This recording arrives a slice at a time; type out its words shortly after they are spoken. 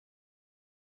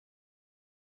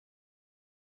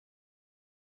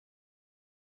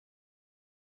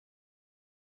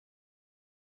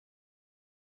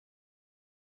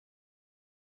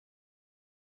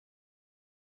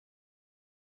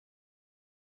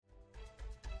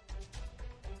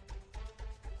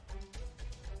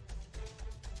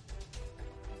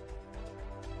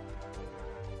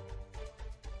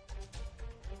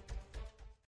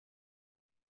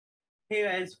Hey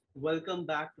guys, welcome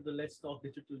back to the Let's Talk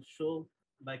Digital show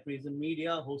by Crazen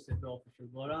Media, hosted by Official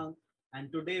Gorang. And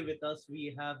today with us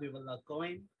we have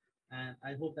VivalaCoin, and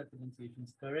I hope that pronunciation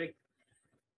is correct.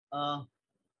 Uh,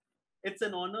 it's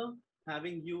an honor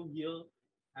having you here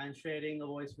and sharing a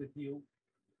voice with you.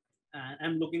 And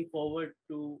I'm looking forward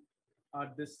to our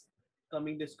this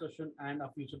coming discussion and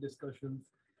our future discussions.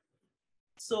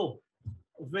 So,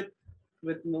 with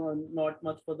not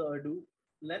much further ado,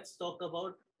 let's talk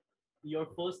about your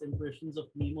first impressions of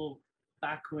Nemo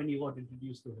back when you got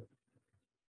introduced to him.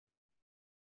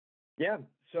 Yeah.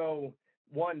 So,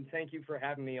 one, thank you for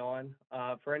having me on.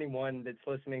 For anyone that's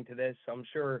listening to this, I'm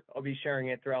sure I'll be sharing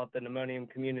it throughout the Nemonium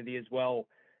community as well.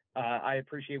 I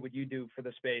appreciate what you do for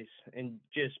the space and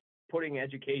just putting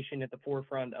education at the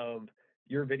forefront of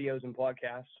your videos and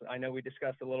podcasts. I know we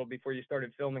discussed a little before you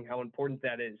started filming how important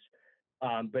that is.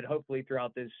 But hopefully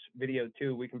throughout this video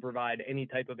too, we can provide any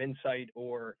type of insight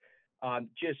or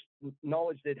just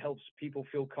knowledge that helps people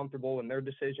feel comfortable in their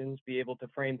decisions, be able to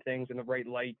frame things in the right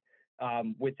light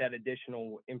with that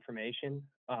additional information.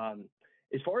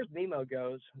 As far as Nemo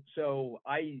goes, so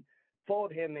I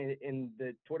followed him in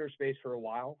the Twitter space for a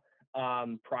while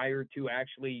prior to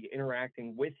actually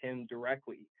interacting with him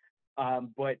directly.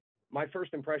 But my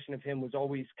first impression of him was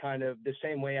always kind of the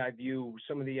same way I view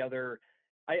some of the other.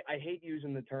 I hate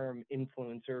using the term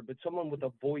influencer, but someone with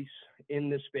a voice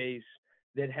in the space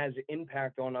that has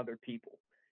impact on other people.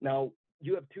 Now,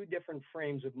 you have two different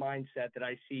frames of mindset that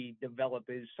I see develop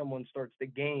as someone starts to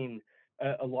gain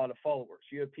a lot of followers.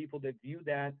 You have people that view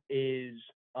that as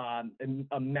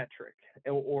a metric,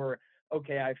 or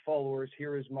okay, I have followers.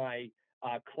 Here is my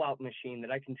clout machine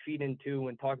that I can feed into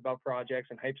and talk about projects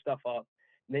and hype stuff up.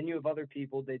 And then you have other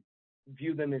people that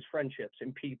view them as friendships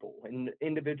and people and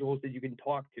individuals that you can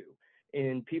talk to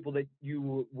and people that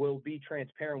you will be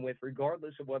transparent with,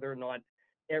 regardless of whether or not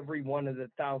every one of the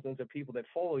thousands of people that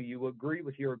follow you agree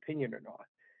with your opinion or not.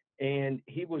 And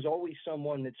he was always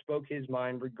someone that spoke his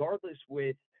mind, regardless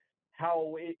with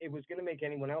how it was going to make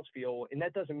anyone else feel. And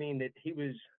that doesn't mean that he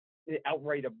was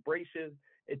outright abrasive.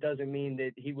 It doesn't mean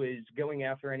that he was going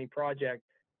after any project.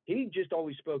 He just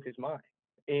always spoke his mind.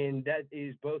 And that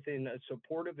is both in a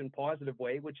supportive and positive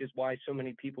way, which is why so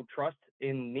many people trust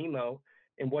in Nemo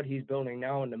and what he's building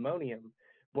now in Nemonium.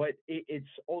 But it's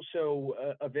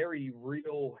also a very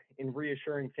real and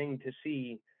reassuring thing to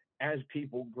see as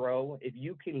people grow. If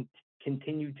you can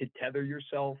continue to tether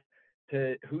yourself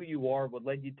to who you are, what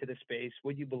led you to the space,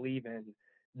 what you believe in,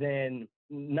 then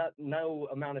no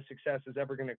amount of success is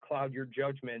ever going to cloud your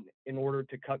judgment in order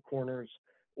to cut corners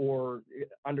or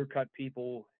undercut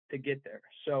people to get there.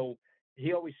 So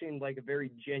he always seemed like a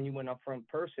very genuine, upfront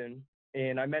person.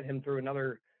 And I met him through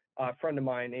another friend of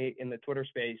mine in the Twitter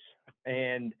space.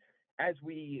 And as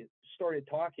we started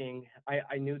talking,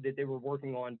 I knew that they were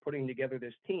working on putting together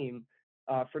this team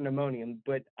for Nemonium,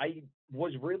 but I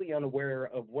was really unaware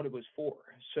of what it was for.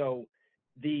 So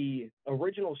the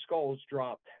original skulls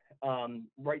dropped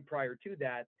right prior to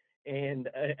that. And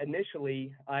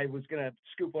initially, I was going to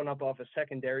scoop one up off a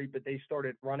secondary, but they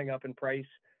started running up in price.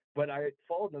 But I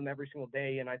followed them every single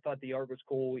day, and I thought the art was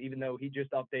cool, even though he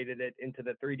just updated it into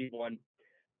the 3D one.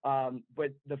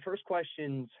 But the first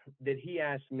questions that he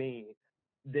asked me,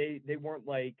 they weren't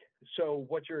like, so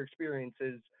what's your experience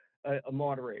as a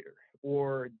moderator?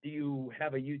 Or do you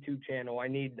have a YouTube channel? I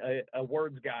need a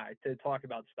words guy to talk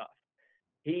about stuff.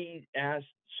 He asked,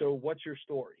 so what's your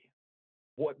story?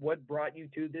 What brought you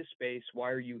to this space?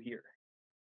 Why are you here?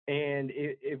 And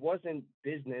it wasn't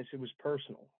business, it was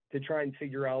personal, to try and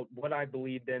figure out what I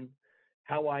believed in,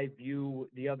 how I view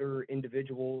the other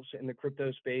individuals in the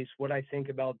crypto space, what I think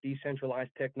about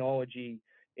decentralized technology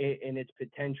and its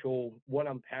potential, what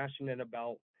I'm passionate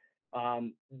about.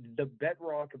 The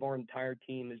bedrock of our entire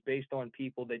team is based on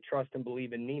people that trust and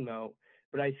believe in Nemo,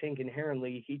 but I think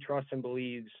inherently he trusts and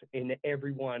believes in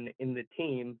everyone in the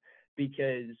team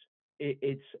because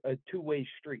it's a two-way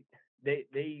street.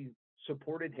 They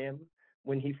supported him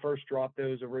when he first dropped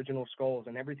those original skulls,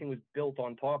 and everything was built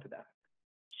on top of that.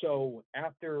 So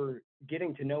after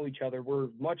getting to know each other, we're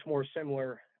much more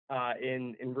similar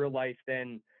in real life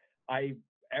than I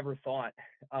ever thought.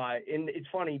 And it's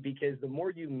funny because the more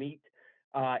you meet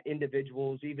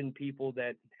individuals, even people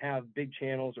that have big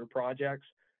channels or projects,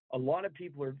 a lot of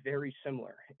people are very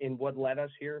similar in what led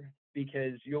us here,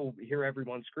 because you'll hear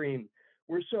everyone scream,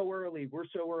 we're so early, we're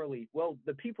so early. Well,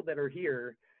 the people that are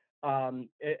here,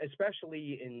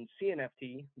 especially in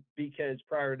CNFT, because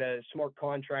prior to smart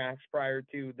contracts, prior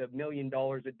to the $1 million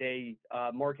a day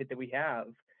market that we have,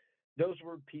 those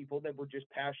were people that were just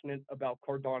passionate about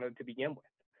Cardano to begin with.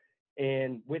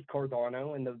 And with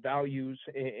Cardano and the values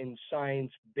in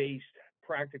science-based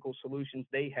practical solutions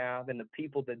they have and the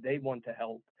people that they want to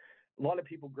help, a lot of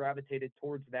people gravitated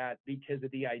towards that because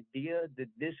of the idea that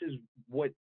this is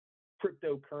what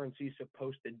cryptocurrency is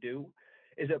supposed to do,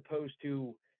 as opposed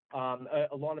to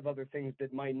a lot of other things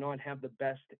that might not have the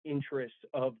best interests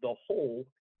of the whole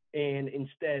and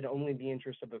instead only the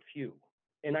interests of a few.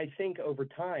 And I think over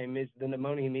time, as the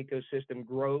Nemonium ecosystem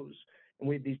grows and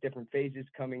we have these different phases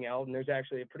coming out, and there's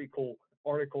actually a pretty cool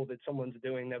article that someone's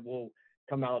doing that will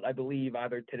come out, I believe,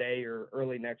 either today or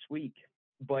early next week.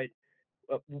 But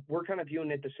we're kind of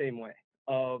viewing it the same way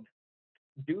of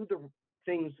do the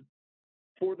things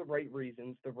for the right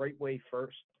reasons, the right way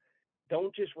first.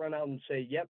 Don't just run out and say,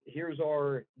 yep, here's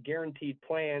our guaranteed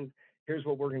plan. Here's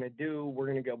what we're going to do. We're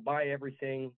going to go buy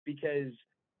everything, because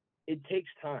it takes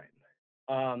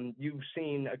time. You've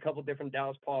seen a couple different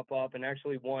DAOs pop up, and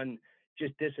actually one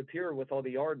just disappear with all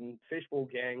the ardent fishbowl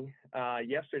gang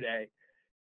yesterday.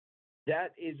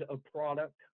 That is a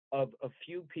product of a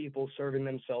few people serving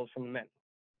themselves from many.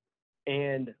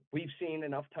 And we've seen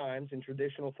enough times in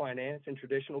traditional finance, in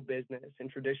traditional business, in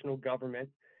traditional government,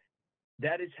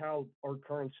 that is how our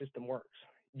current system works.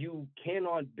 You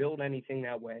cannot build anything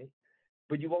that way,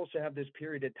 but you also have this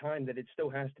period of time that it still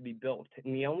has to be built.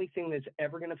 And the only thing that's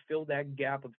ever going to fill that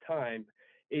gap of time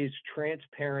is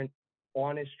transparent,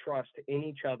 honest trust in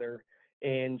each other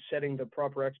and setting the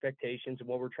proper expectations of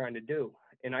what we're trying to do.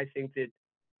 And I think that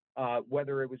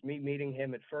whether it was me meeting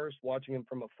him at first, watching him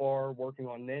from afar, working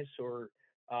on this, or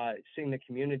seeing the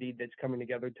community that's coming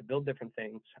together to build different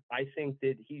things, I think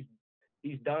that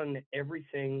he's done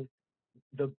everything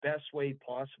the best way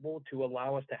possible to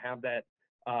allow us to have that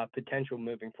potential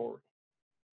moving forward.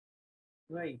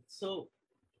 Right. So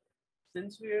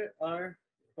since we are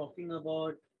talking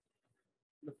about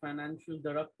the financial,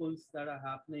 the rug pulls that are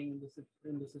happening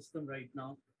in the system right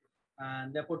now,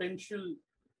 and their potential,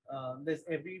 there's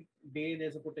every day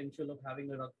there's a potential of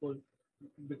having a rug pull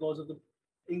because of the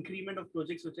increment of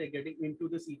projects which are getting into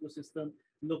this ecosystem.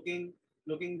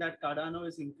 Looking that Cardano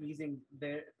is increasing,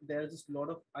 there's just a lot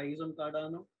of eyes on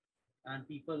Cardano, and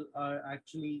people are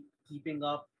actually keeping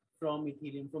up from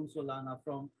Ethereum, from Solana,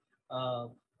 from uh,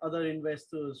 other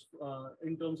investors.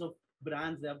 In terms of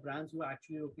brands, there are brands who are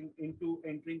actually looking into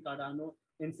entering Cardano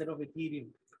instead of Ethereum.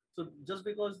 So just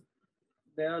because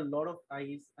there are a lot of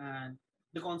eyes, and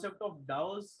the concept of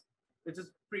DAOs, which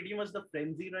is pretty much the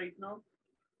frenzy right now.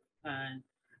 And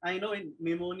I know in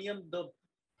Memonium, the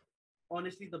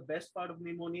honestly, the best part of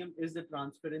Nemonium is the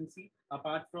transparency.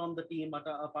 Apart from the team,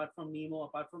 apart from Nemo,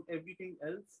 apart from everything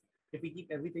else, if we keep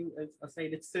everything else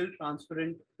aside, it's still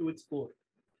transparent to its core.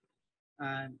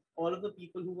 And all of the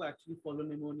people who actually follow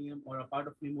Nemonium or are part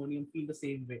of Nemonium feel the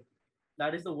same way.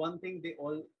 That is the one thing they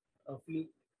all feel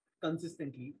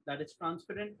consistently, that it's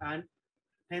transparent, and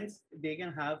hence they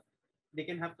can have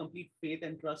complete faith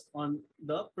and trust on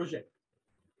the project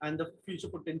and the future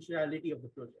potentiality of the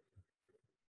project.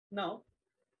 Now,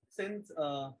 since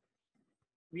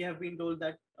we have been told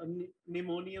that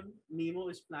Nemo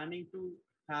is planning to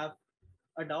have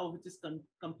a DAO which is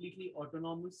completely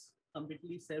autonomous,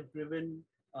 completely self-driven,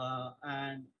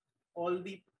 and all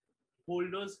the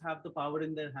holders have the power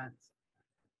in their hands.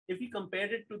 If we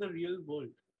compare it to the real world,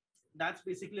 that's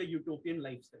basically a utopian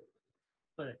lifestyle.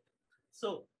 Correct.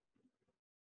 So,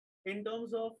 in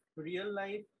terms of real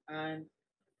life and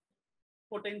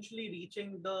potentially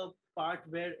reaching the part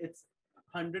where it's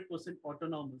 100%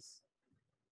 autonomous,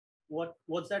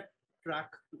 what's that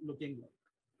track looking like?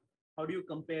 How do you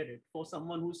compare it for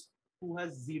someone who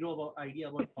has zero idea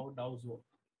about how DAOs work?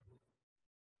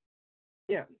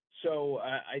 Yeah, so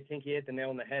I think you hit the nail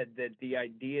on the head that the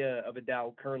idea of a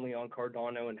DAO currently on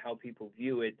Cardano and how people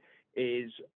view it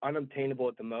is unobtainable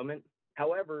at the moment.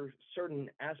 However, certain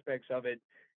aspects of it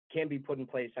can be put in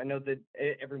place. I know that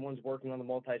everyone's working on the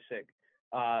multi-sig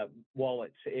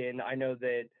wallets, and I know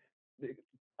that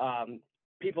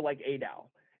people like ADAO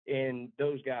and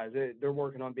those guys, they're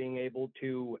working on being able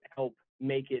to help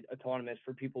make it autonomous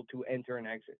for people to enter and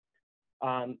exit.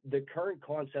 The current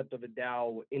concept of a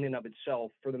DAO in and of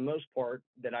itself, for the most part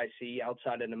that I see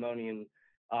outside of Nemonium,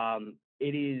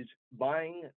 it is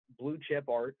buying blue chip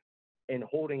art and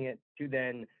holding it to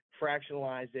then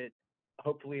fractionalize it,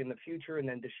 hopefully in the future, and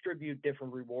then distribute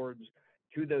different rewards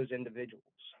to those individuals.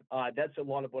 That's a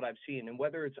lot of what I've seen. And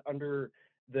whether it's under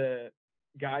the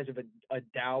guise of a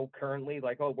DAO currently,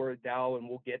 like, oh, we're a DAO and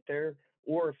we'll get there,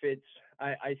 or if it's,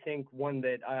 I think one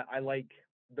that I like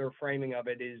their framing of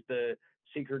it is the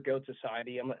Secret Goat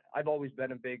Society. I've always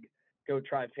been a big Goat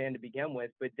Tribe fan to begin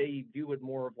with, but they view it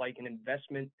more of like an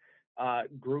investment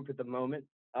group at the moment.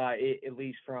 at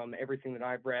least from everything that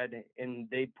I've read, and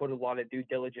they put a lot of due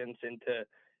diligence into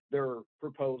their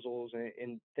proposals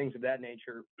and things of that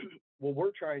nature. What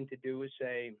we're trying to do is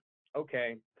say,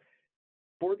 okay,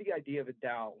 for the idea of a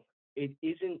DAO, it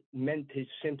isn't meant to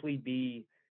simply be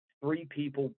three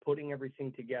people putting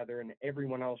everything together and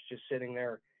everyone else just sitting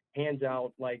there, hands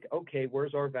out, like, okay,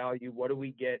 where's our value? What do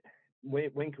we get?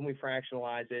 When can we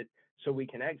fractionalize it so we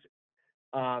can exit?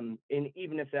 And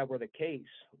even if that were the case,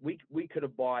 we could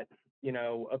have bought,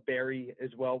 a berry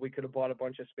as well. We could have bought a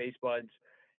bunch of space buds,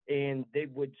 and they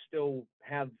would still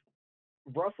have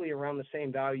roughly around the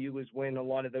same value as when a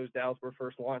lot of those DAOs were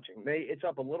first launching. It's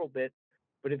up a little bit,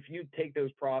 but if you take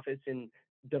those profits and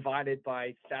divide it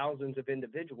by thousands of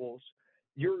individuals,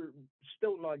 you're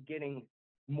still not getting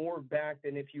more back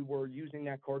than if you were using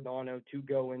that Cardano to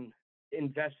go and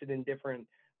invest it in different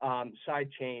side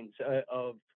chains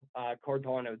of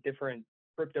Cardano, different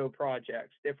crypto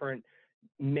projects, different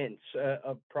mints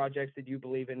of projects that you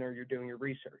believe in or you're doing your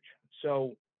research.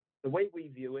 So the way we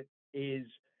view it is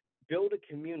build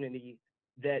a community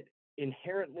that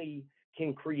inherently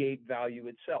can create value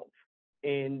itself.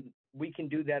 And we can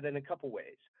do that in a couple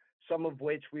ways, some of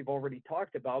which we've already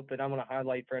talked about, but I'm going to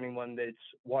highlight for anyone that's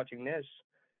watching this.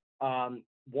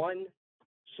 One,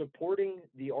 supporting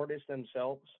the artists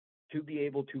themselves to be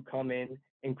able to come in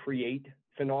and create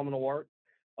phenomenal art.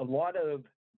 A lot of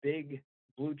big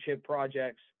blue chip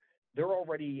projects, they're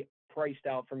already priced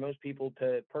out for most people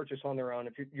to purchase on their own.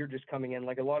 If you're just coming in,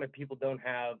 like a lot of people don't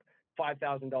have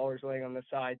 $5,000 laying on the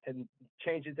side to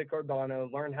change it to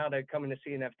Cardano, learn how to come into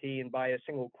CNFT and buy a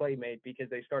single Claymate because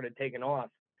they started taking off.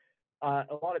 A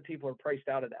lot of people are priced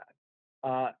out of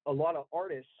that. A lot of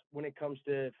artists, when it comes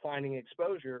to finding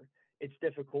exposure, it's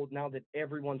difficult now that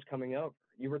everyone's coming over.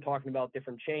 You were talking about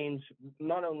different chains,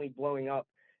 not only blowing up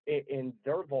in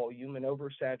their volume and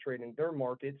oversaturating their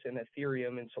markets in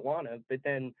Ethereum and Solana, but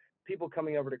then people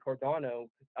coming over to Cardano.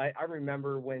 I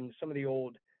remember when some of the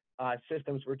old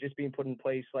systems were just being put in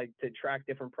place, like to track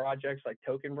different projects, like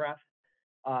Token Ref.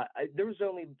 There was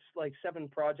only like 7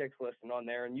 projects listed on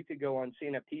there, and you could go on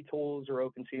CNFT Tools or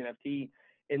OpenCNFT,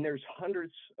 and there's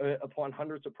hundreds upon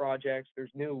hundreds of projects.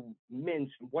 There's new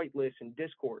mints, and whitelists, and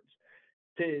discords.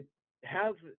 To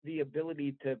have the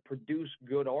ability to produce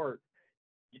good art,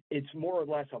 it's more or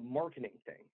less a marketing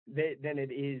thing than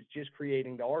it is just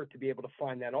creating the art to be able to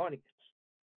find that audience.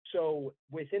 So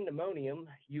within Nemonium,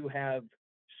 you have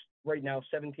right now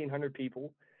 1,700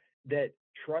 people that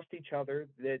trust each other,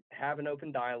 that have an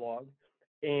open dialogue,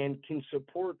 and can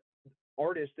support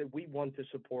artists that we want to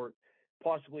support,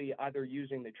 possibly either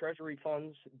using the treasury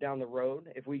funds down the road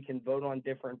if we can vote on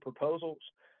different proposals.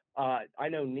 I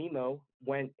know Nemo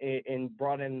went and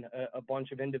brought in a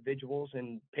bunch of individuals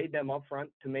and paid them upfront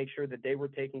to make sure that they were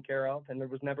taken care of, and there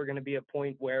was never going to be a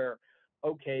point where,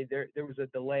 okay, there was a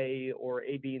delay or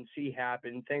A, B, and C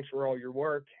happened. Thanks for all your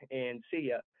work and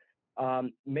see ya.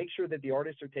 Make sure that the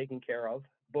artists are taken care of.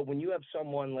 But when you have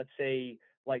someone, let's say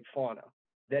like Fauna,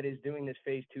 that is doing this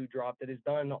phase 2 drop, that has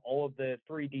done all of the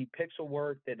 3D pixel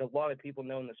work that a lot of people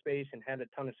know in the space and had a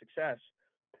ton of success,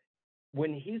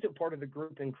 when he's a part of the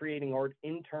group and creating art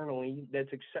internally that's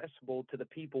accessible to the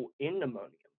people in Nemonium,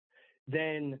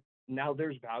 then now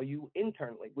there's value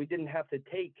internally. We didn't have to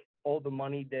take all the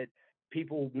money that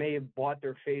people may have bought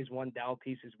their phase 1 DAO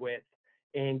pieces with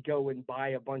and go and buy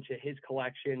a bunch of his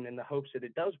collection in the hopes that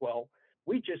it does well.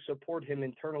 We just support him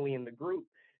internally in the group,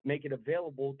 make it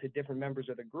available to different members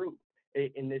of the group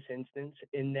in this instance,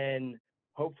 and then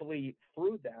hopefully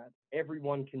through that,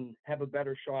 everyone can have a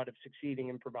better shot of succeeding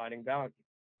in providing value.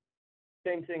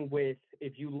 Same thing with,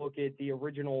 if you look at the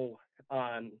original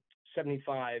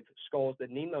 75 skulls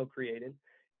that Nemo created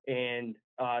and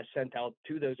sent out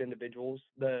to those individuals,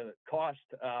 the cost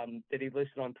that he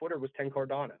listed on Twitter was 10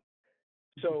 Cardano.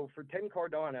 So for 10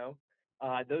 Cardano,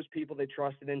 those people that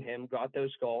trusted in him got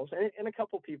those skulls, and a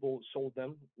couple people sold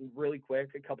them really quick.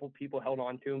 A couple people held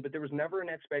on to them, but there was never an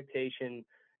expectation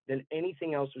that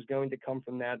anything else was going to come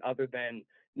from that other than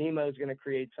Nemo's going to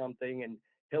create something, and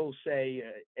he'll say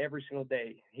every single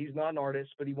day, he's not an artist,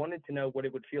 but he wanted to know what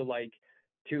it would feel like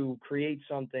to create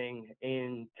something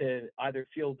and to either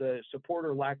feel the support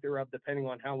or lack thereof, depending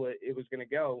on how it was going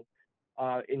to go,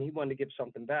 and he wanted to give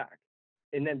something back.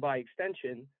 And then by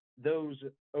extension, those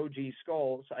OG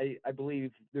skulls, I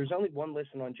believe there's only one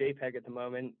listed on JPEG at the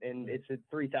moment, and it's at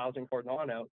 3,000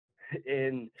 Cardano.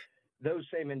 And those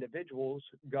same individuals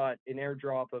got an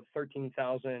airdrop of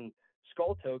 13,000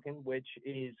 skull token, which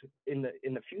is in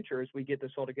the future, as we get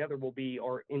this all together, will be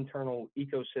our internal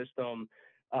ecosystem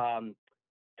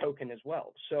token as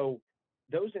well. So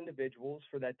those individuals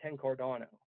for that 10 Cardano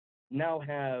now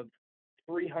have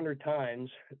 300 times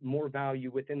more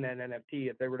value within that NFT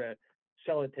if they were to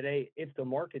sell it today if the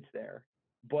market's there.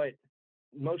 But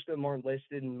most of them aren't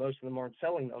listed and most of them aren't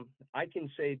selling them. I can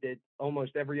say that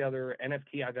almost every other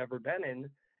NFT I've ever been in,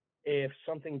 if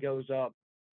something goes up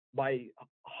by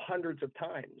hundreds of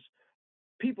times,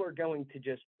 people are going to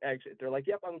just exit. They're like,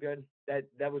 yep, I'm good.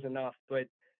 That was enough. But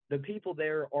the people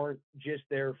there aren't just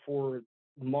there for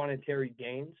monetary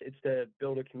gains. It's to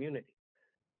build a community.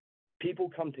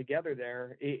 People come together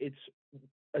there. It's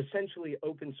essentially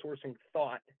open sourcing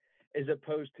thought as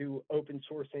opposed to open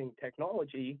sourcing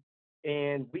technology.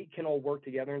 And we can all work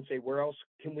together and say, where else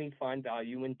can we find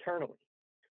value internally?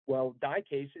 Well,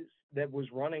 Diecases that was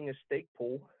running a stake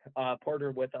pool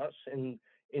partnered with us in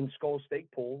Skull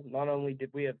Stake Pool. Not only did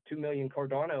we have 2 million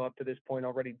Cardano up to this point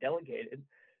already delegated,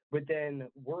 but then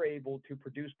we're able to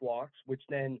produce blocks, which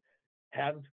then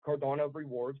have Cardano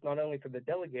rewards, not only for the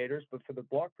delegators, but for the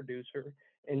block producer.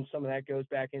 And some of that goes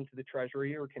back into the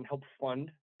treasury or can help fund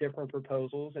different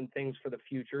proposals and things for the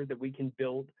future that we can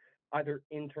build either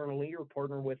internally or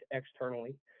partner with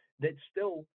externally. That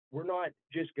still, we're not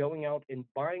just going out and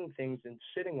buying things and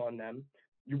sitting on them.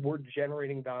 We're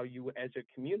generating value as a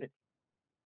community.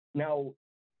 Now,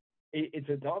 it's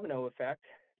a domino effect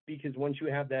because once you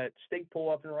have that stake pool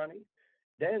up and running,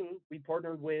 then we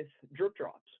partnered with Drip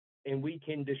Drops and we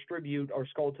can distribute our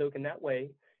Skull token that way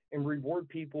and reward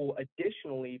people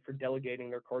additionally for delegating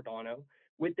their Cardano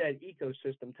with that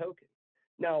ecosystem token.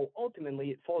 Now, ultimately,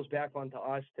 it falls back onto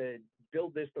us to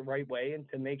build this the right way and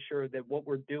to make sure that what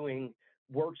we're doing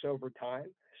works over time.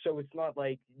 So it's not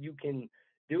like you can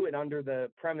do it under the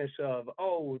premise of,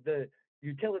 oh, the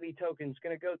utility token's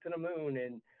going to go to the moon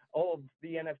and all of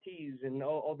the NFTs and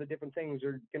all the different things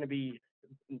are going to be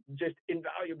just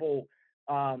invaluable.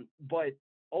 But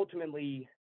ultimately,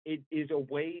 it is a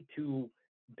way to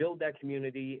build that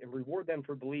community and reward them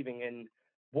for believing in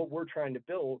what we're trying to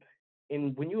build.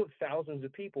 And when you have thousands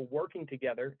of people working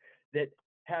together that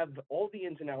have all the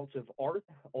ins and outs of art,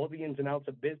 all the ins and outs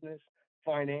of business,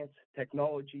 finance,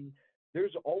 technology,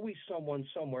 there's always someone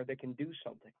somewhere that can do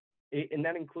something. And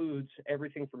that includes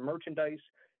everything from merchandise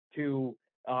to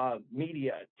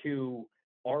media to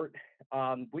art.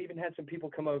 We even had some people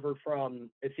come over from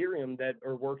Ethereum that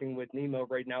are working with Nemo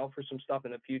right now for some stuff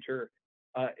in the future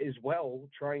as well,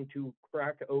 trying to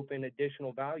crack open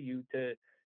additional value to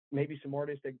maybe some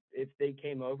artists that if they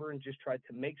came over and just tried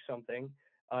to make something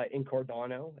in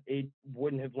Cardano, it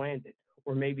wouldn't have landed.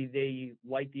 Or maybe they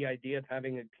like the idea of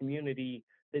having a community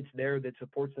that's there that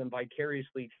supports them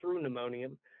vicariously through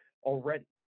Nemonium already.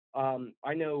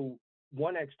 I know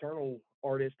one external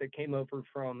artist that came over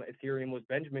from Ethereum was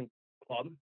Benjamin Club,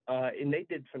 and they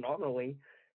did phenomenally,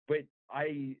 but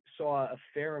I saw a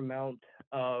fair amount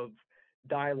of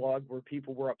dialogue where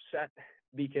people were upset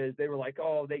because they were like,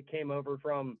 oh, they came over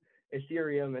from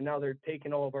Ethereum and now they're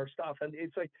taking all of our stuff. And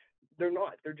it's like, they're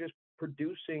not, they're just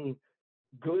producing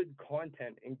good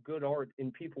content and good art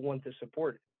and people want to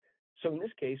support it. So in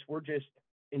this case, we're just,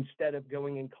 instead of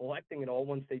going and collecting it all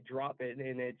once they drop it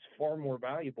and it's far more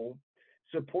valuable,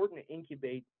 support and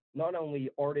incubate not only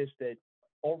artists that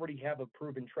already have a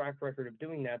proven track record of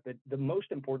doing that, but the most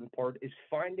important part is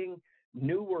finding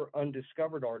new or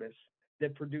undiscovered artists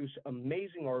that produce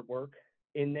amazing artwork,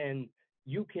 and then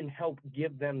you can help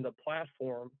give them the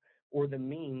platform or the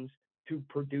means to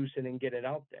produce it and get it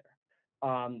out there.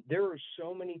 There are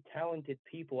so many talented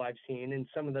people I've seen in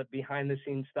some of the behind the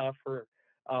scenes stuff for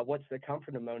What's the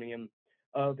Comfort Nemonium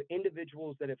of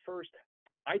individuals that at first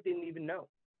I didn't even know.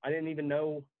 I didn't even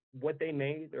know what they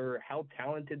made or how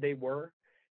talented they were.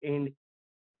 And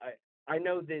I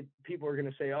know that people are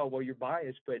going to say, oh, well, you're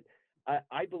biased, but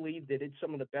I believe that it's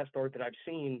some of the best art that I've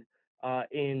seen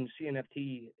in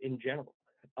CNFT in general.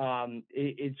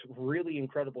 It's really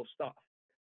incredible stuff.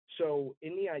 So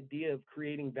in the idea of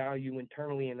creating value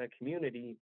internally in a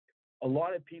community, a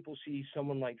lot of people see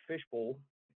someone like Fishbowl,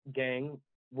 Gang,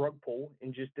 Rug Pull,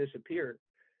 and just disappear.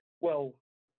 Well,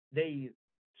 they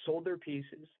sold their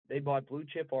pieces, they bought blue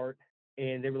chip art,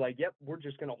 and they were like, yep, we're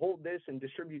just going to hold this and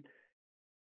distribute.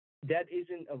 That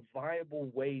isn't a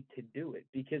viable way to do it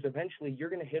because eventually you're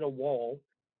going to hit a wall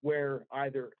where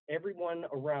either everyone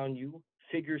around you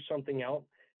figures something out,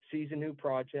 sees a new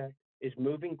project, is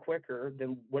moving quicker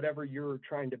than whatever you're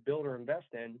trying to build or invest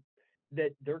in,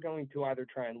 that they're going to either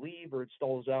try and leave or it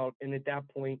stalls out. And at that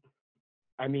point,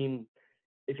 I mean,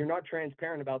 if you're not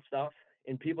transparent about stuff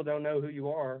and people don't know who you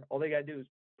are, all they got to do is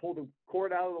pull the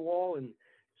cord out of the wall and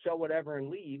sell whatever and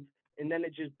leave. And then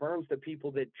it just burns the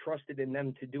people that trusted in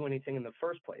them to do anything in the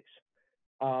first place.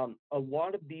 A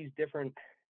lot of these different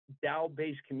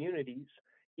DAO-based communities,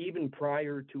 even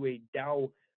prior to a DAO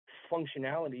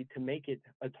functionality to make it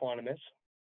autonomous,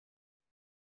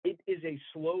 it is a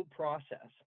slow process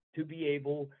to be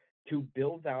able to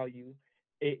build value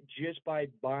just by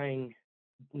buying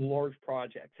large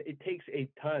projects. It takes a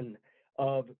ton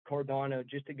of Cardano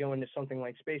just to go into something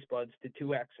like SpaceBuds to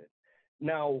 2x it.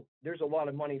 Now, there's a lot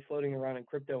of money floating around in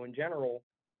crypto in general,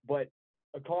 but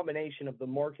a combination of the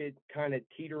market kind of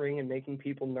teetering and making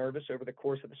people nervous over the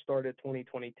course of the start of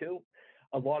 2022,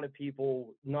 a lot of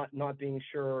people not being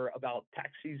sure about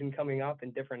tax season coming up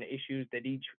and different issues that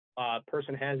each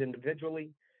person has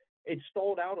individually, it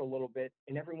stalled out a little bit,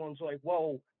 and everyone's like,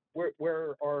 well,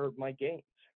 where are my gains?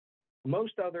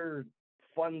 Most other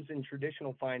funds in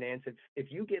traditional finance, if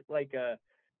you get like a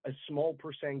small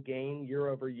percent gain year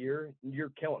over year,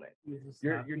 you're killing it.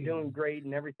 You're doing great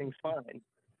and everything's fine.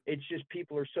 It's just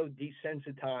people are so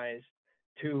desensitized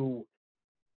to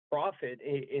profit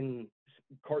in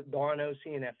Cardano,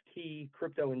 CNFT,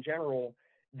 crypto in general,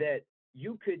 that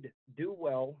you could do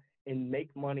well and make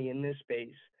money in this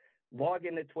space, log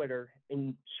into Twitter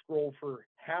and scroll for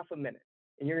half a minute,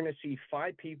 and you're going to see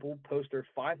 5 people post their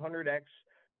 500x,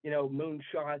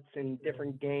 moonshots and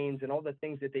different gains and all the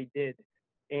things that they did.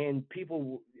 And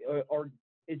people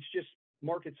it's just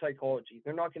market psychology.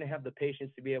 They're not going to have the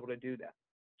patience to be able to do that.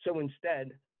 So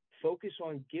instead, focus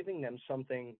on giving them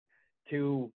something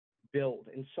to build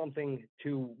and something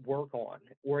to work on,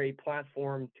 or a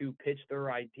platform to pitch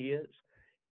their ideas.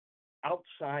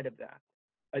 Outside of that,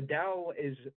 a DAO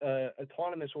is an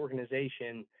autonomous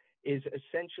organization, is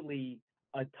essentially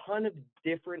a ton of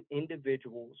different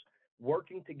individuals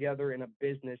working together in a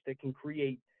business that can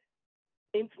create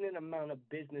infinite amount of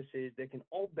businesses that can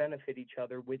all benefit each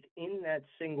other within that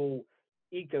single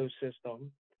ecosystem,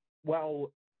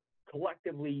 while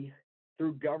collectively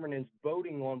through governance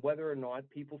voting on whether or not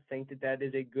people think that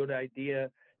is a good idea,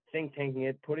 think tanking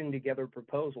it, putting together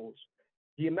proposals.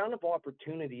 The amount of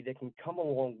opportunity that can come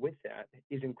along with that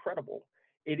is incredible.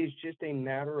 It is just a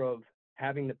matter of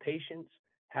having the patience,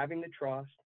 having the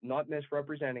trust, not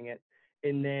misrepresenting it,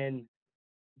 and then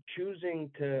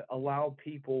choosing to allow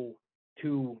people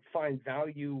to find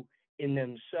value in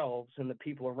themselves and the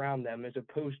people around them, as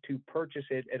opposed to purchase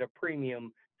it at a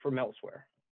premium from elsewhere.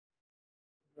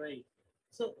 Right.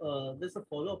 So there's a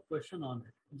follow-up question on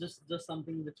it. Just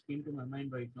something which came to my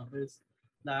mind right now is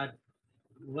that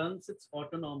once it's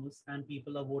autonomous and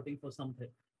people are voting for something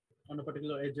on a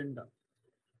particular agenda,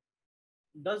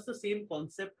 does the same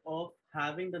concept of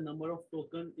having the number of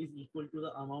token is equal to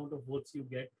the amount of votes you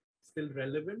get still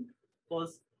relevant?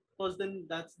 Because then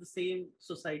that's the same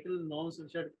societal norms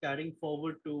which are carrying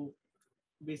forward to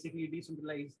basically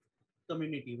decentralized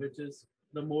community, which is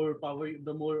the more power,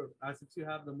 the more assets you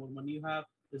have, the more money you have,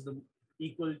 is the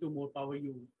equal to more power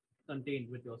you contain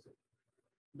with yourself.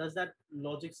 Does that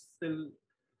logic still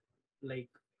like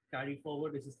carry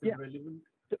forward? Is it still relevant?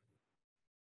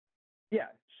 Yeah.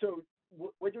 So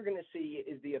what you're going to see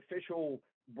is the official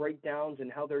breakdowns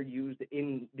and how they're used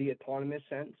in the autonomous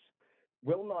sense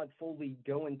will not fully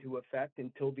go into effect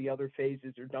until the other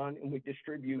phases are done and we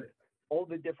distribute all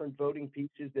the different voting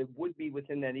pieces that would be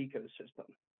within that ecosystem.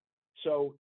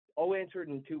 So I'll answer it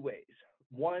in 2 ways.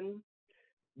 One,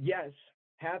 yes,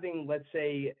 having, let's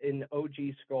say, an OG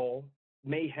skull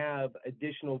may have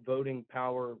additional voting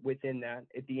power within that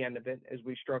at the end of it as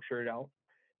we structure it out.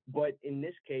 But in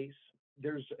this case,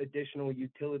 there's additional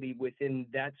utility within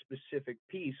that specific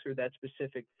piece or that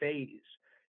specific phase,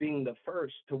 being the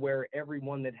first to where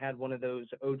everyone that had one of those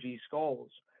OG skulls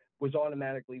was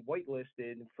automatically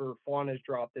whitelisted for Fauna's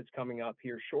drop that's coming up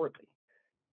here shortly.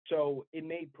 So it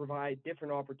may provide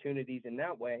different opportunities in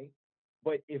that way.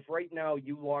 But if right now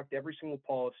you locked every single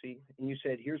policy and you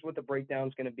said, here's what the breakdown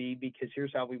is going to be because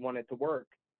here's how we want it to work,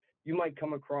 you might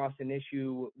come across an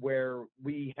issue where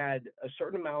we had a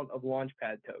certain amount of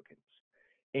launchpad tokens.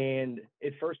 And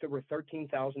at first there were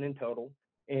 13,000 in total,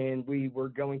 and we were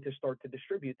going to start to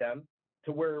distribute them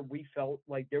to where we felt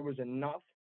like there was enough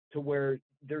to where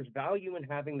there's value in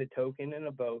having the token in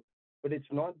a vote, but it's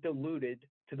not diluted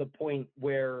to the point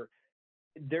where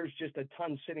there's just a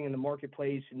ton sitting in the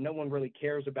marketplace and no one really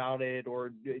cares about it,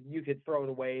 or you could throw it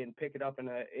away and pick it up in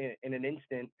an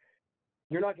instant.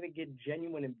 You're not going to get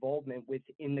genuine involvement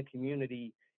within the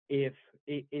community if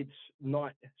it's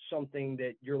not something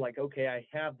that you're like, okay, I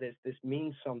have this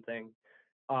means something.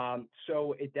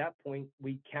 So at that point,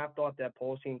 we capped off that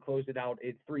policy and closed it out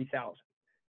at 3,000.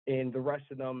 And the rest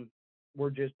of them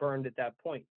were just burned at that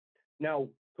point. Now,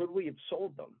 could we have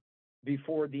sold them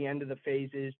before the end of the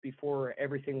phases, before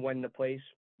everything went into place?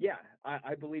 Yeah,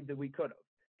 I believe that we could have,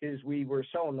 because we were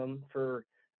selling them for,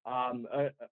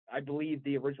 I believe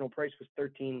the original price was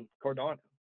 13 Cardano.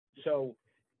 So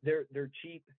they're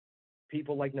cheap.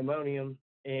 People like Nemonium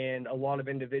and a lot of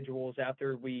individuals,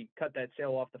 after we cut that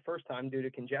sale off the first time due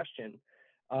to congestion,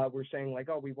 were saying like,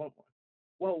 oh, we want one.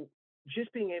 Well,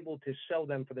 just being able to sell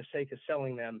them for the sake of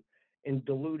selling them and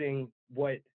diluting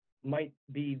what might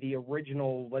be the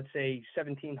original, let's say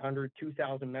 1,700,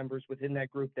 2,000 members within that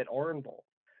group that are involved,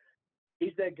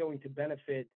 is that going to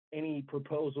benefit any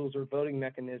proposals or voting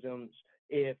mechanisms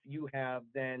if you have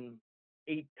then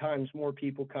 8 times more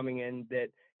people coming in that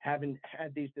haven't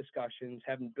had these discussions,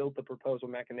 haven't built the proposal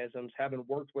mechanisms, haven't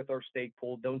worked with our stake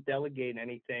pool, don't delegate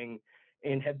anything,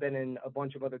 and have been in a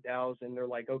bunch of other DAOs, and they're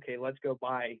like, okay, let's go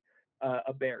buy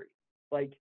a berry.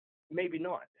 Like, maybe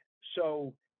not.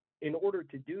 So in order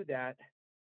to do that,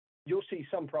 you'll see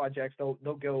some projects, they'll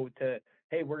go to,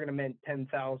 hey, we're going to mint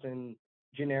 10,000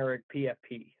 generic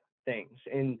PFP things,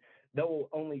 and they'll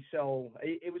only sell,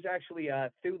 it was actually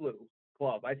a Thulu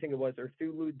club, I think it was, or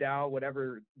Thulu DAO,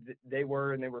 whatever they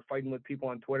were, and they were fighting with people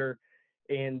on Twitter,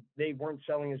 and they weren't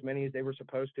selling as many as they were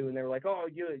supposed to, and they were like, oh,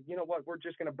 you know what, we're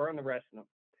just going to burn the rest of them.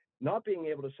 Not being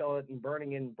able to sell it and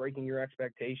burning and breaking your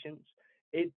expectations,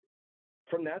 it,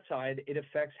 from that side, it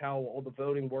affects how all the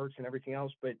voting works and everything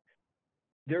else, but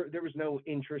there was no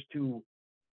interest to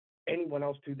anyone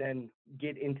else to then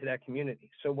get into that community.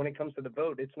 So when it comes to the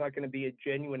vote, it's not going to be a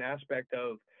genuine aspect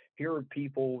of, here are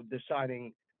people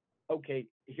deciding, okay,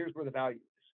 here's where the value is.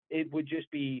 It would just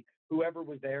be whoever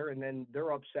was there, and then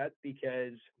they're upset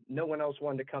because no one else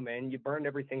wanted to come in. You burned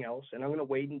everything else, and I'm going to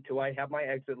wait until I have my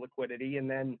exit liquidity, and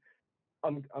then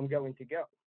I'm going to go.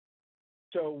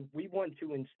 So we want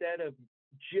to, instead of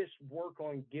just work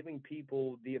on giving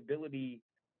people the ability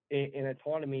and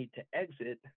autonomy to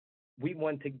exit, we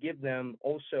want to give them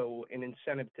also an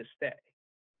incentive to stay.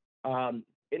 And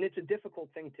it's a difficult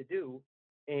thing to do.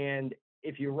 And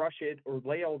if you rush it or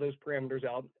lay all those parameters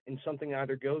out and something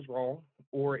either goes wrong,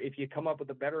 or if you come up with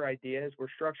a better idea as we're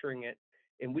structuring it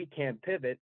and we can't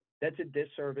pivot, that's a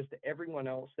disservice to everyone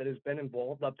else that has been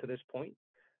involved up to this point.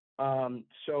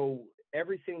 So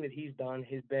everything that he's done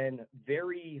has been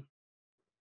very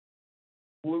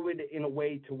fluid in a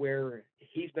way to where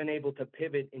he's been able to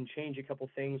pivot and change a couple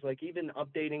things, like even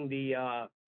updating the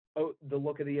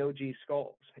look of the OG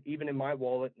skulls. Even in my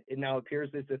wallet, it now appears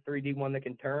as a 3D one that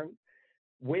can turn.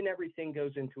 When everything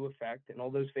goes into effect and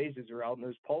all those phases are out and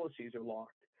those policies are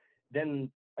locked, then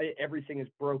everything is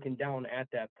broken down at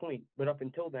that point. But up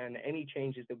until then, any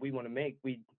changes that we want to make,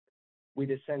 we'd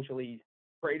essentially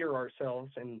crater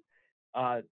ourselves and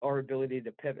our ability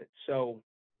to pivot. So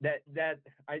that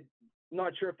I'm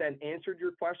not sure if that answered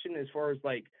your question as far as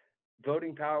like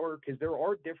voting power, because there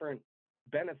are different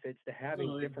benefits to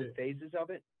having different phases of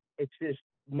it. It's just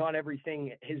not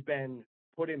everything has been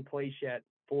put in place yet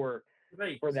for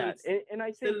that. So and I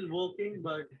think still working,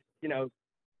 but you know.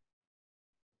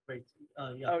 Right.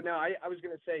 Yeah. Oh no, I was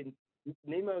gonna say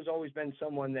Nemo's always been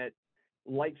someone that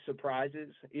likes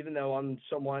surprises, even though I'm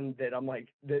someone that I'm like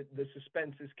the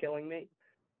suspense is killing me.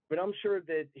 But I'm sure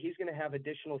that he's going to have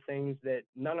additional things that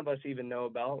none of us even know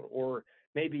about, or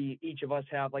maybe each of us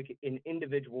have like an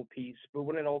individual piece. But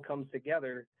when it all comes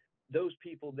together, those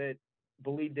people that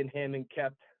believed in him and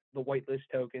kept the whitelist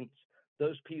tokens,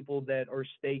 those people that are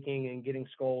staking and getting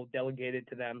Skull delegated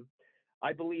to them,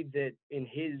 I believe that in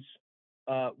his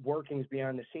workings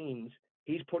behind the scenes,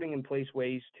 he's putting in place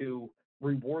ways to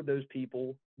reward those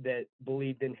people that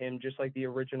believed in him, just like the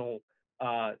original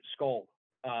Skull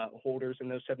holders and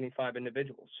those 75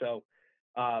 individuals. So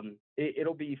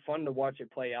it'll be fun to watch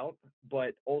it play out,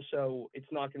 but also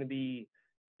it's not going to be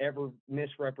ever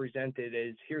misrepresented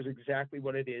as here's exactly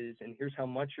what it is and here's how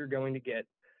much you're going to get.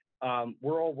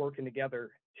 We're all working together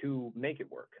to make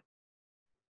it work.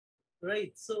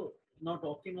 Right. So now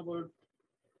talking about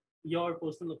your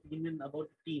personal opinion about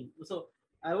the team. So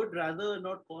I would rather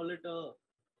not call it a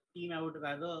team. I would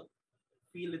rather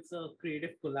feel it's a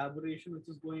creative collaboration which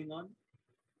is going on.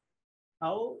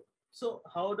 How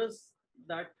does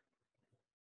that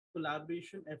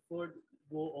collaboration effort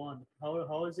go on?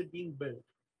 How is it being built?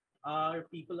 Are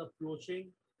people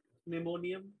approaching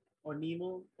Nemonium or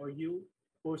Nemo or you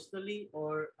personally,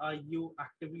 or are you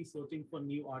actively searching for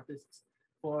new artists,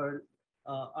 for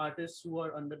artists who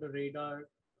are under the radar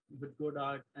with good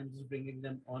art and just bringing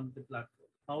them on the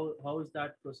platform? How is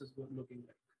that process looking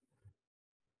like?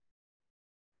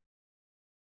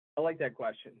 I like that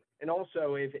question. And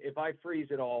also, if I freeze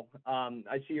it all,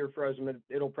 I see you're frozen, but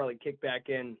it'll probably kick back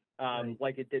in Right.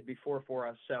 like it did before for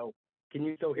us. So can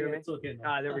you still hear me? It's okay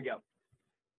now. There we go.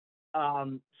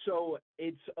 So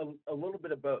it's a little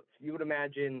bit of both. You would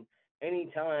imagine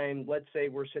anytime, let's say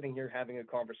we're sitting here having a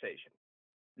conversation.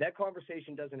 That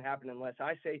conversation doesn't happen unless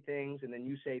I say things and then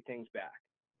you say things back.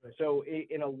 Right. So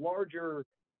in a larger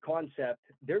concept,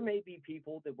 there may be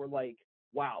people that were like,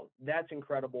 wow, that's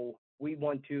incredible. We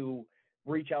want to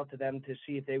reach out to them to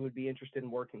see if they would be interested in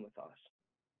working with us.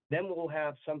 Then we'll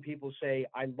have some people say,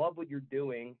 I love what you're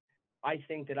doing. I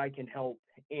think that I can help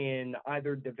in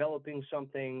either developing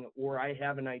something, or I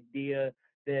have an idea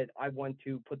that I want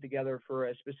to put together for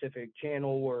a specific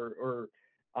channel or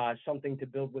something to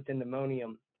build within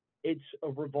Nemonium. It's a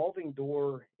revolving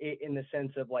door in the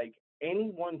sense of like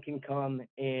anyone can come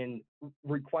and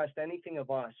request anything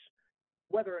of us,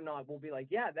 whether or not we'll be like,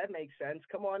 yeah, that makes sense.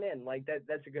 Come on in. Like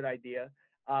that's a good idea.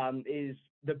 Is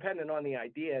dependent on the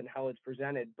idea and how it's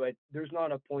presented. But there's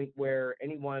not a point where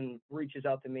anyone reaches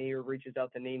out to me or reaches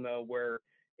out to Nemo where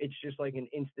it's just like an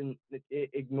instant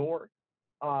ignore.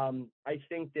 I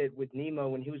think that with Nemo,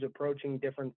 when he was approaching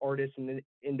different artists and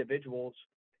individuals,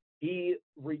 he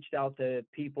reached out to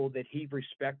people that he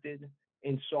respected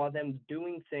and saw them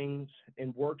doing things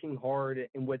and working hard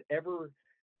in whatever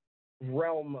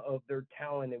realm of their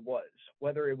talent it was,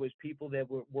 whether it was people that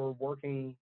were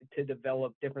working to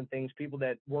develop different things, people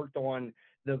that worked on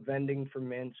the vending for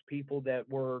mints, people that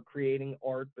were creating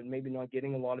art but maybe not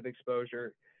getting a lot of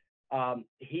exposure.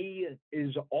 He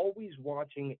is always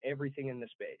watching everything in the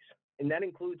space, and that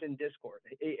includes in Discord.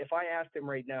 If I asked him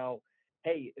right now,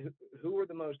 hey, who are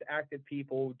the most active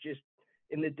people just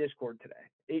in the Discord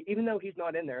today? Even though he's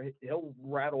not in there, he'll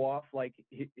rattle off like,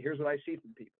 here's what I see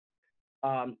from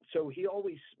people. So he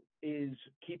always is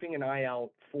keeping an eye out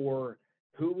for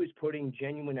who is putting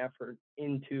genuine effort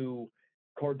into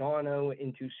Cardano,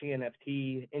 into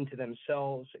CNFT, into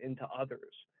themselves, into others.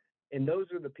 And those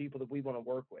are the people that we want to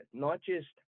work with, not just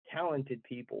talented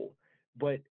people,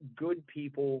 but good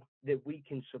people that we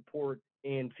can support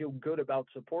and feel good about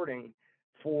supporting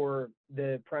for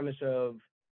the premise of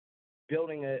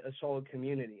building a solid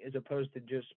community as opposed to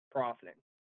just profiting.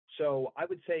 So I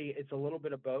would say it's a little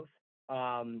bit of both.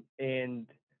 And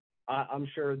I'm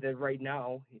sure that right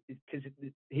now, because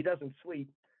he doesn't sleep,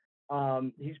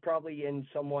 he's probably in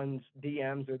someone's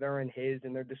DMs or they're in his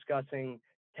and they're discussing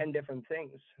 10 different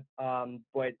things.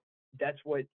 But that's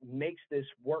what makes this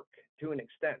work to an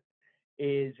extent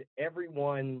is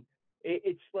everyone,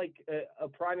 it's like a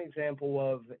prime example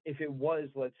of if it was,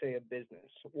 let's say, a business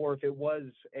or if it was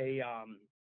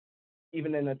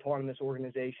even an autonomous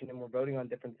organization and we're voting on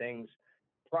different things.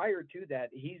 Prior to that,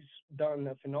 he's done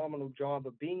a phenomenal job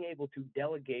of being able to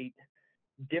delegate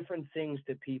different things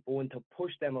to people and to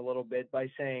push them a little bit by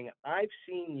saying, I've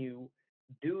seen you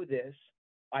do this.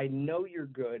 I know you're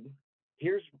good.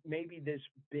 Here's maybe this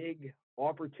big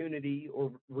opportunity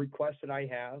or request that I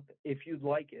have. If you'd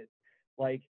like it,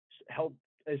 like help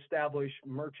establish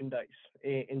merchandise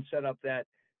and set up that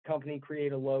company,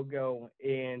 create a logo,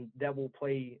 and that will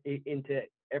play into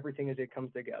everything as it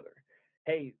comes together.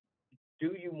 Hey,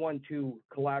 do you want to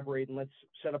collaborate and let's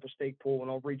set up a stake pool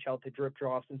and I'll reach out to Drip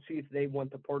Drops and see if they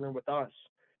want to partner with us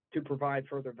to provide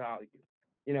further value.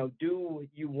 You know, do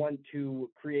you want to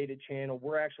create a channel?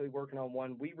 We're actually working on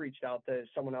one. We reached out to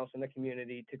someone else in the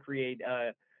community to create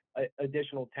a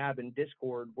additional tab in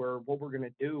Discord where what we're going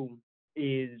to do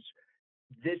is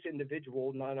this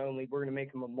individual, not only we're going to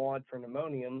make them a mod for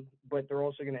Nemonium, but they're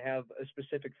also going to have a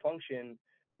specific function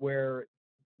where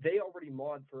they already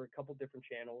mod for a couple different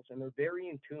channels and they're very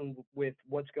in tune with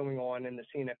what's going on in the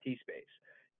CNFT space.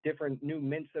 Different new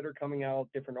mints that are coming out,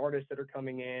 different artists that are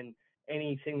coming in,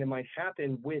 anything that might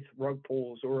happen with rug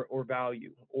pulls or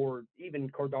value, or even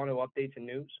Cardano updates and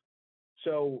news.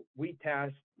 So we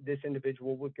tasked this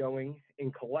individual with going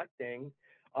and collecting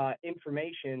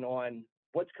information on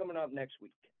what's coming up next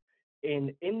week.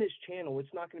 And in this channel,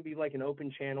 it's not going to be like an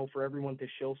open channel for everyone to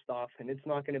shill stuff. And it's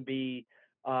not going to be,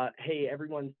 hey,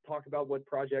 everyone talk about what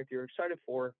project you're excited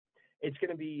for. It's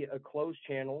going to be a closed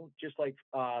channel, just like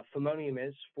Nemonium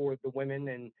is for the women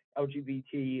and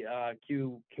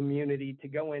LGBTQ community to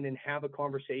go in and have a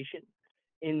conversation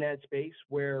in that space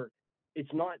where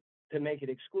it's not to make it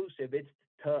exclusive. It's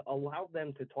to allow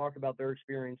them to talk about their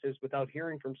experiences without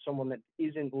hearing from someone that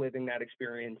isn't living that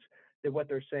experience, that what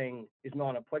they're saying is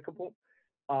not applicable.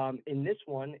 In this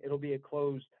one, it'll be a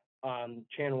closed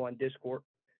channel on Discord,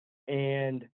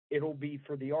 and it'll be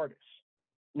for the artists.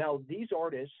 Now, these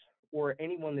artists or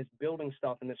anyone that's building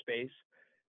stuff in the space,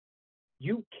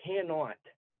 you cannot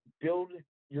build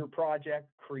your project,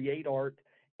 create art,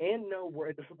 and know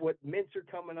what mints are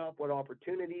coming up, what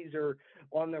opportunities are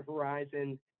on the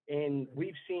horizon. And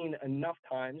we've seen enough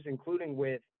times, including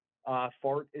with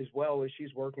Fart as well, as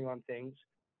she's working on things,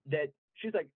 that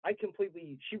she's like,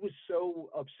 she was so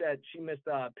upset she missed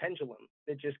Pendulum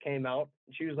that just came out.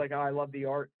 She was like, oh, I love the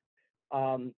art.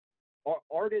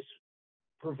 Artists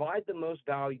provide the most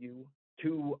value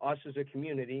to us as a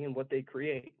community and what they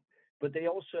create, but they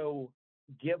also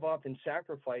give up and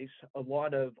sacrifice a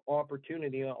lot of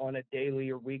opportunity on a daily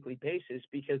or weekly basis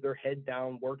because they're head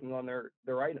down working on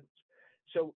their items.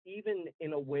 So even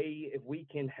in a way, if we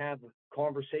can have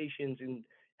conversations and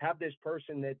have this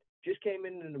person that just came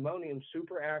into Nemonium,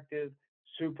 super active,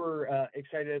 super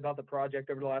excited about the project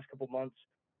over the last couple of months,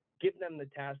 give them the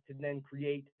task to then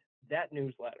create that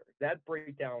newsletter, that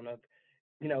breakdown of,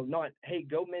 not, hey,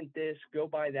 go mint this, go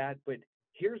buy that, but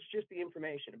here's just the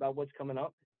information about what's coming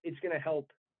up. It's going to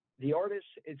help the artists.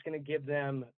 It's going to give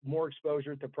them more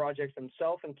exposure to projects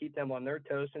themselves and keep them on their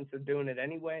toes since they're doing it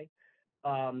anyway.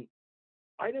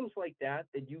 Items like that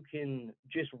you can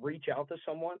just reach out to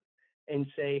someone and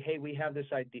say, hey, we have this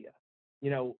idea.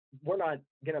 We're not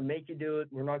going to make you do it.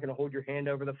 We're not going to hold your hand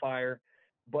over the fire,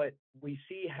 but we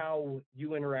see how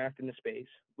you interact in the space.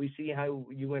 We see how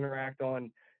you interact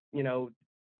on,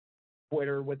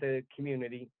 Twitter with the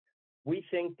community. We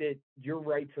think that you're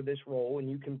right for this role and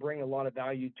you can bring a lot of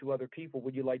value to other people.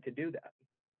 Would you like to do that?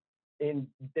 And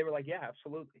they were like, yeah,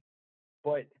 absolutely.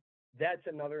 But that's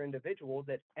another individual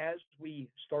that as we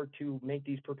start to make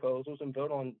these proposals and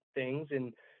vote on things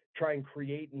and try and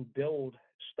create and build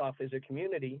stuff as a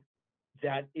community,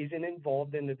 that is an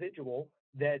involved individual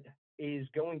that is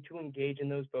going to engage in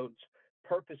those votes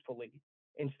purposefully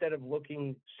instead of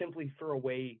looking simply for a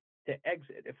way to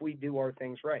exit if we do our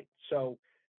things right. So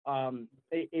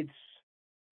it's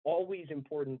always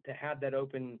important to have that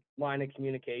open line of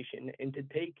communication and to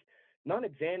take not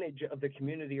advantage of the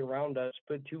community around us,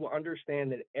 but to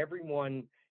understand that everyone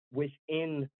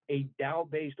within a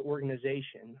DAO-based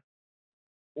organization,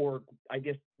 or I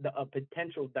guess a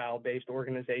potential DAO-based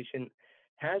organization,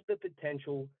 has the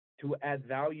potential to add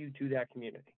value to that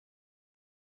community.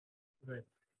 Right.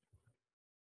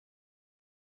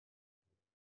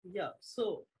 Yeah.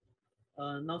 So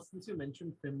now, since you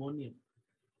mentioned Nemonium,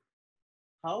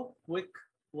 how quick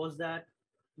was that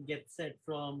get set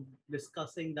from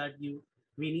discussing that we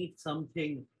need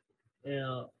something,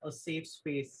 a safe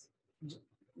space,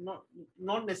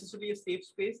 not necessarily a safe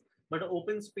space, but an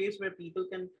open space where people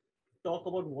can talk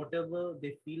about whatever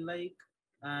they feel like,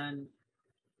 and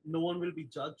no one will be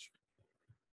judged,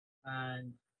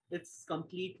 and it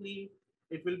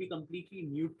will be completely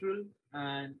neutral,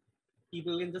 and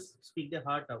people can just speak their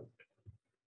heart out.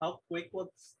 How quick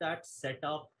was that set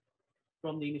up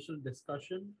from the initial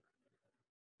discussion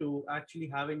to actually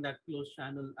having that closed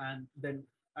channel and then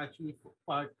actually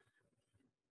part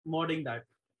modding that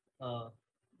uh,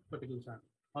 particular channel?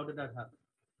 How did that happen?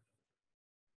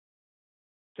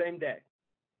 Same day.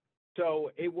 So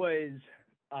it was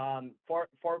Fart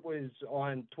was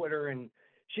on Twitter, and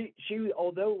she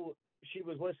although she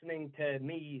was listening to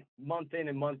me month in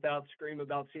and month out scream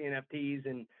about CNFTs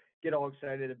and get all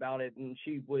excited about it, and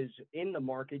she was in the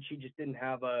market, she just didn't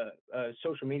have a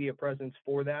social media presence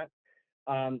for that.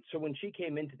 So when she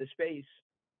came into the space,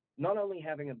 not only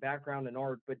having a background in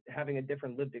art, but having a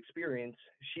different lived experience,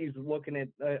 she's looking at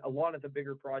a lot of the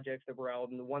bigger projects that were out,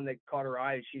 and the one that caught her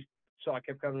eye, she saw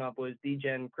kept coming up, was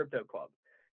DGen Crypto Club.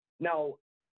 Now,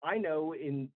 I know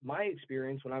in my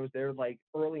experience when I was there, like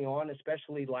early on,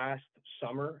 especially last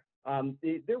summer,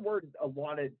 there were a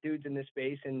lot of dudes in this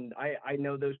space, and I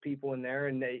know those people in there,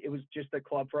 and it was just a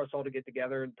club for us all to get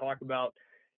together and talk about,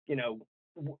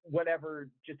 whatever,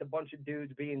 just a bunch of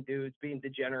dudes, being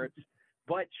degenerates.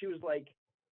 But she was like,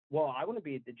 well, I want to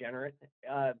be a degenerate.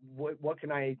 What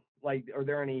can I, like, are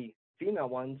there any female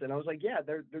ones? And I was like, yeah,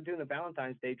 they're doing a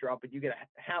Valentine's Day drop, but you get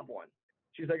to have one.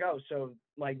 She's like, oh, so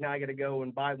like now I got to go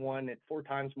and buy one at 4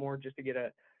 times more just to get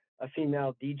a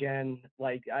female degen.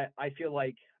 Like, I feel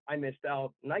like I missed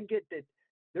out. And I get that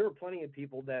there are plenty of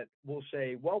people that will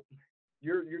say, well,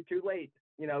 you're too late.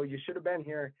 You should have been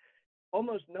here.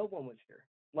 Almost no one was here.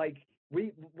 Like,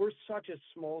 we're such a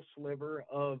small sliver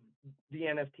of the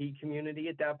NFT community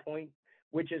at that point,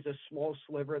 which is a small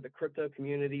sliver of the crypto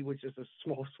community, which is a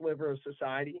small sliver of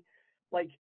society.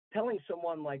 Like, telling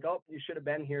someone like, oh, you should have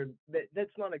been here,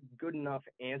 that's not a good enough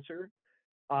answer.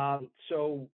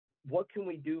 So what can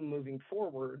we do moving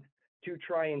forward to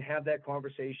try and have that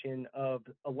conversation of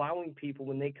allowing people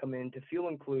when they come in to feel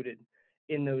included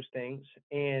in those things?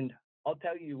 And I'll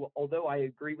tell you, although I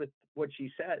agree with what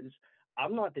she says,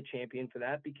 I'm not the champion for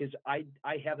that because I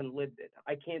haven't lived it.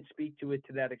 I can't speak to it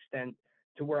to that extent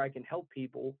to where I can help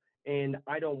people. And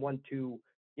I don't want to,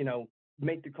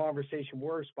 make the conversation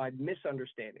worse by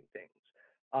misunderstanding things.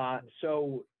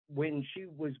 So when she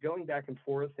was going back and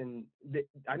forth, and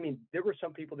there were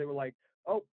some people that were like,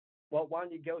 oh, well, why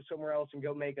don't you go somewhere else and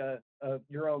go make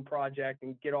your own project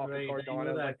and get off Right, of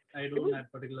Cardano? I know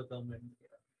that particular comment.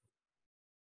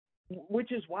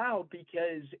 which is wild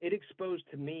because it exposed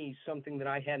to me something that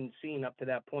I hadn't seen up to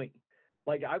that point.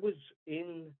 Like I was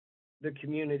in the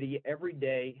community every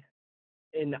day,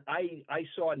 and I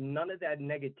saw none of that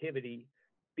negativity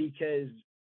because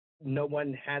no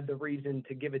one had the reason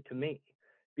to give it to me,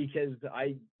 because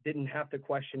I didn't have to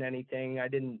question anything. I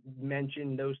didn't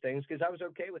mention those things because I was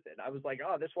okay with it. I was like,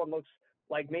 oh, this one looks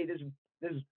like me.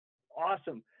 This is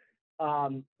awesome.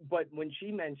 But when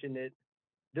she mentioned it,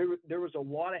 there was a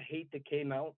lot of hate that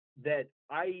came out that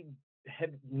I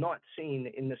had not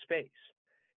seen in the space.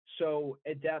 So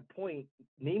at that point,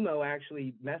 Nemo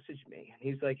actually messaged me.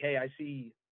 He's like, hey, I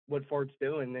see what Fart's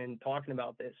doing and talking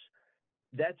about this.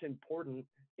 That's important,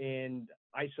 and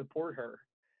I support her,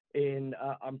 and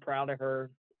I'm proud of her.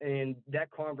 And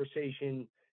that conversation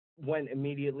went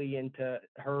immediately into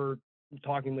her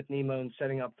talking with Nemo and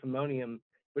setting up Nemonium,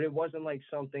 but it wasn't like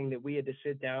something that we had to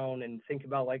sit down and think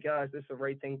about, like, oh, is this the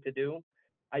right thing to do?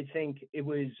 I think it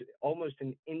was almost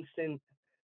an instant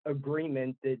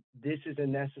agreement that this is a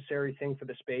necessary thing for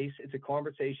the space. It's a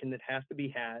conversation that has to be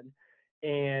had.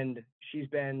 And she's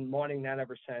been wanting that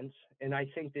ever since. And I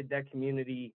think that that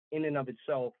community in and of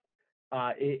itself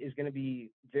is going to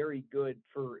be very good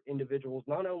for individuals,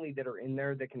 not only that are in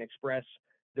there that can express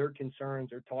their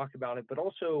concerns or talk about it, but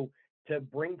also to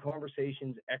bring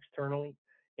conversations externally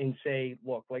and say,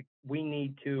 look, like we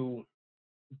need to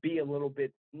be a little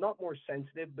bit, not more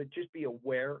sensitive, but just be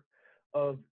aware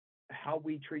of how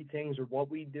we treat things or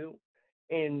what we do.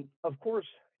 And of course,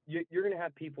 you're going to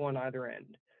have people on either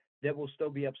end that will still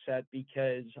be upset,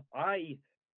 because I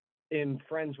am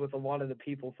friends with a lot of the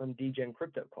people from DGen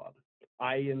Crypto Club.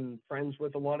 I am friends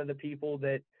with a lot of the people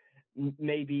that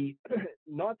maybe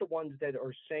not the ones that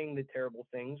are saying the terrible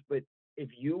things, but if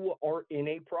you are in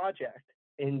a project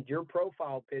and your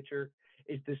profile picture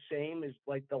is the same as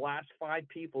like the last 5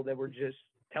 people that were just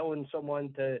telling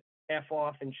someone to F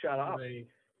off and shut up, Right.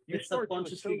 you It's start to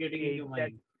subconsciously getting in associate your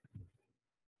that. mind.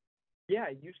 Yeah,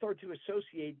 you start to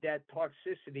associate that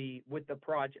toxicity with the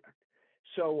project.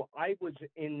 So I was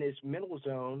in this middle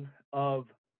zone of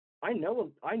I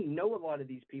know a lot of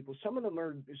these people. Some of them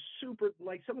are super,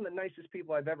 like some of the nicest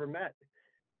people I've ever met.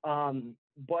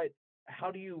 But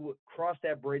how do you cross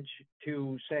that bridge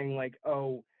to saying like,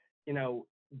 oh, you know,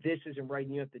 this isn't right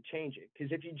and you have to change it?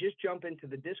 Because if you just jump into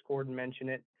the Discord and mention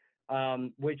it,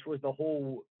 which was the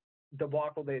whole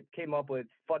debacle that came up with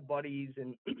FUD buddies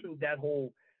and that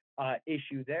whole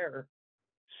issue there,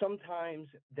 sometimes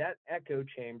that echo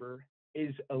chamber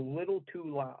is a little too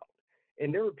loud.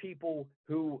 And there are people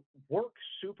who work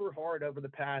super hard over the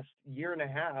past year and a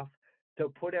half to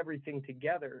put everything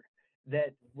together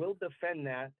that will defend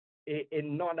that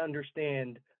and not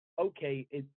understand, okay,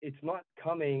 it's not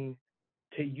coming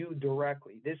to you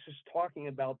directly. This is talking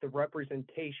about the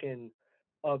representation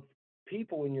of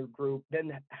people in your group.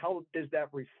 Then how does that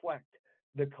reflect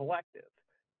the collective?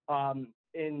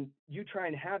 And you try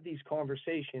and have these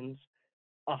conversations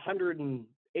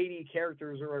 180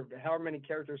 characters or however many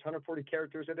characters, 140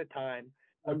 characters at a time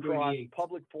across 128.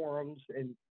 public forums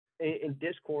and in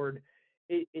Discord.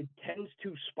 It tends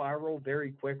to spiral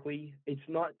very quickly. It's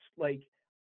not like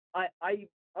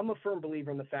I'm a firm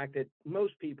believer in the fact that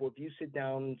most people, if you sit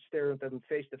down and stare at them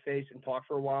face to face and talk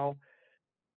for a while,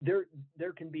 there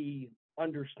can be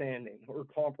understanding or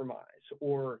compromise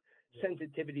or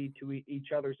sensitivity to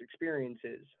each other's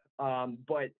experiences.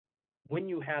 But when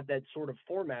you have that sort of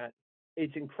format,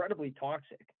 it's incredibly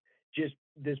toxic. Just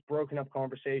this broken up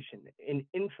conversation in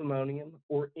Infomonium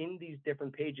or in these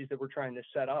different pages that we're trying to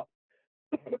set up.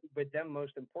 But then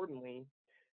most importantly,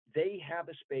 they have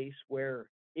a space where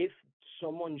if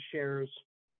someone shares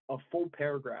a full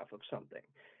paragraph of something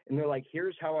and they're like,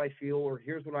 here's how I feel, or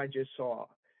here's what I just saw,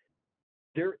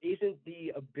 there isn't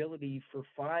the ability for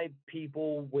 5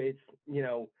 people with,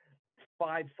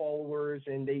 5 followers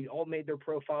and they all made their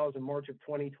profiles in March of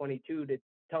 2022 to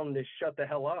tell them to shut the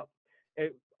hell up.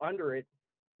 Under it,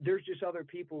 there's just other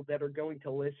people that are going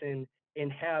to listen and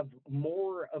have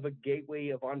more of a gateway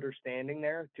of understanding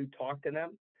there to talk to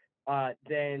them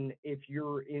than if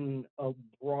you're in a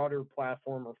broader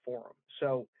platform or forum.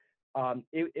 So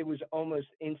it was almost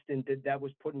instant that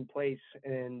was put in place.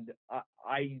 And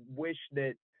I wish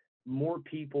that more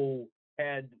people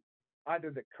had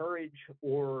either the courage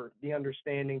or the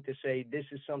understanding to say this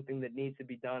is something that needs to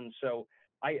be done. So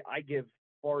I give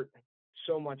Bart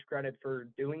so much credit for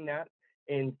doing that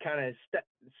and kind of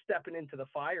stepping into the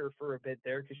fire for a bit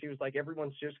there, because she was like,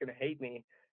 everyone's just going to hate me.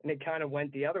 And it kind of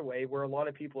went the other way, where a lot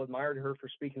of people admired her for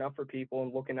speaking up for people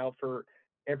and looking out for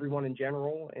everyone in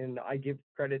general. And I give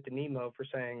credit to Nemo for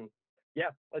saying, yeah,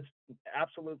 let's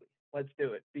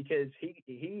do it. Because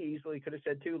he easily could have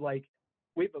said too, like,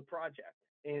 we have a project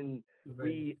and Right.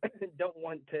 we don't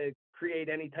want to create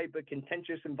any type of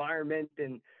contentious environment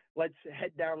and let's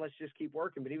head down, let's just keep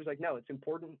working. But he was like, no, it's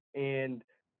important and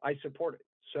I support it.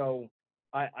 So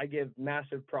I give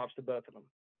massive props to both of them.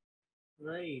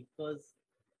 Right. Because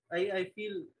I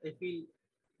feel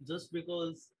just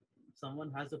because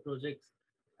someone has a project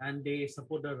and they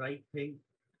support the right thing,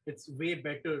 it's way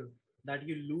better that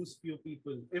you lose few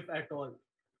people, if at all,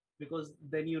 because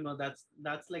then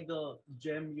that's like the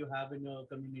gem you have in your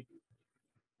community,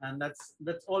 and that's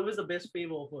always the best way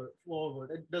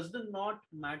forward. It does not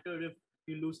matter if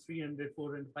you lose 300,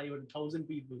 400, 500,000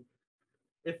 people.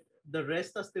 If the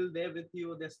rest are still there with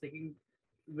you, they're sticking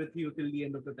with you till the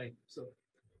end of the time. So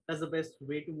that's the best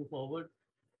way to move forward.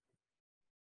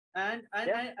 And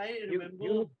Yeah. I You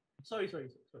remember. Sorry.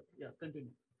 Yeah, continue.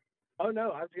 Oh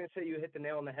no, I was going to say you hit the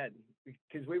nail on the head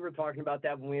because we were talking about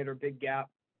that when we had our big gap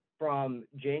from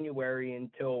January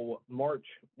until March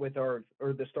with our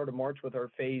or the start of March with our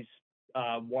phase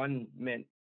one mint,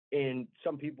 and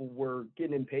some people were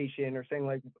getting impatient or saying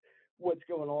like, "What's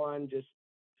going on?" Just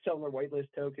selling their whitelist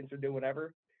tokens or doing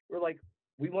whatever. We're like,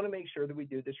 we want to make sure that we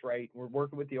do this right. We're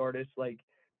working with the artists. Like,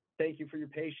 thank you for your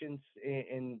patience,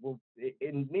 and we'll.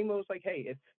 And Nemo's like,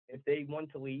 hey, if they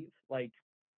want to leave, like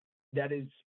that is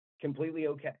completely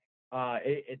okay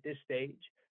at this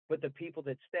stage. But the people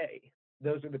that stay,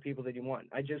 those are the people that you want.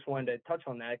 I just wanted to touch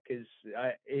on that because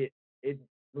it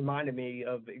reminded me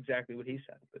of exactly what he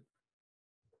said. But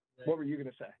Right. what were you going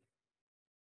to say?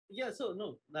 Yeah. So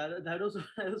no, that was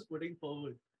what I was putting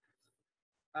forward.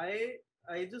 I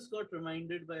I just got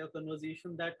reminded by a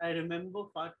conversation that I remember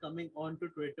Fat coming onto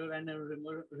Twitter, and I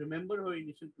remember her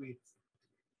initial tweets,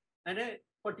 and I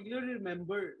particularly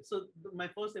remember. So my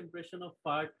first impression of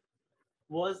Fat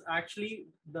was actually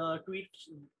the tweet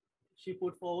she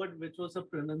put forward, which was a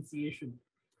pronunciation.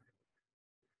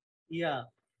 Yeah,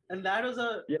 and that was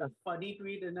a Yeah, funny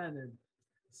tweet in and in.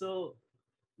 So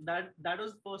that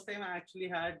was the first time I actually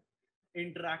had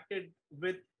interacted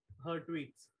with her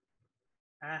tweets.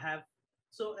 I have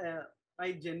so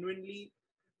I genuinely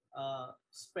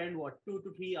spend what 2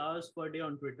 to 3 hours per day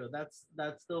on Twitter. That's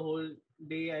the whole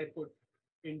day I put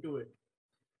into it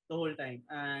the whole time,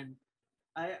 and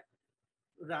I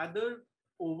rather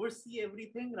oversee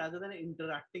everything rather than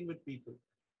interacting with people.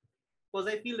 Because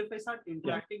I feel if I start yeah,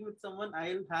 interacting with someone,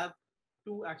 I'll have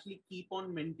to actually keep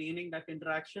on maintaining that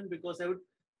interaction because I would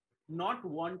not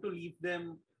want to leave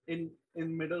them in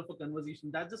middle of a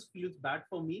conversation. That just feels bad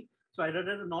for me. So I'd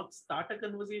rather not start a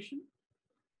conversation,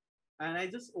 and I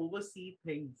just oversee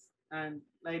things, and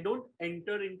I don't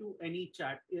enter into any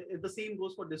chat. The same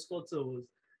goes for Discord servers.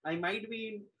 I might be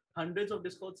in hundreds of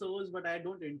Discord servers, but I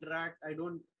don't interact. I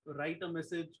don't write a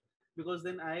message because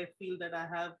then I feel that I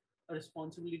have a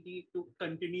responsibility to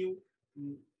continue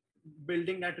mm,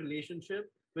 building that relationship,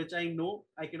 which I know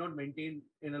I cannot maintain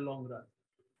in a long run.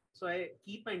 So I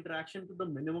keep my interaction to the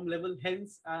minimum level.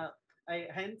 Hence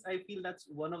I feel that's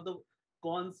one of the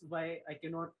cons why I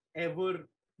cannot ever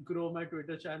grow my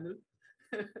Twitter channel.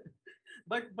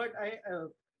 but I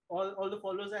all the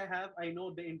followers I have, I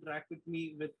know they interact with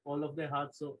me with all of their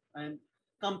heart, so I'm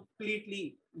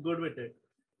completely good with it.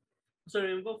 So I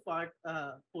remember Fart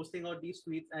posting out these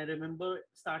tweets. I remember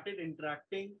started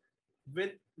interacting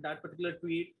with that particular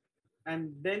tweet,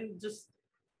 and then just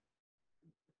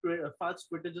Fart's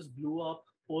Twitter just blew up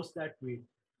post that tweet.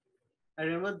 I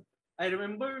remember I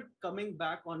remember coming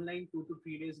back online 2 to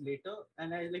 3 days later,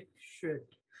 and I like shit.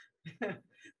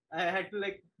 I had to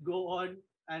like go on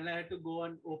and I had to go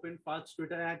on open Fart's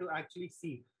Twitter. And I had to actually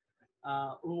see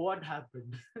what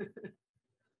happened.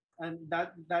 And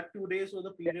that 2 days was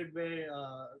the period where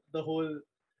the whole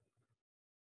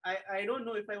I don't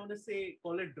know if I want to say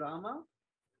call it drama,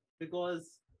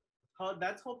 because how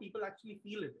that's how people actually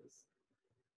feel it is,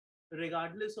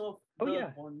 regardless of oh the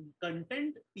yeah,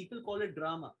 content. People call it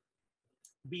drama,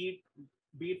 be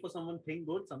it for someone thing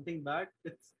good, something bad.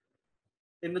 It's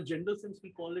in the gender sense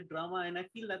we call it drama, and I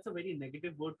feel that's a very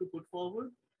negative word to put forward,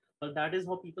 but that is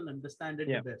how people understand it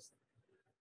the yeah, best.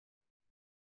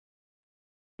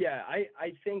 yeah.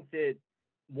 I think that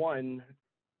one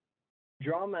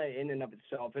drama in and of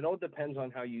itself, it all depends on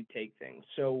how you take things.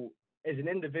 So as an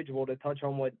individual, to touch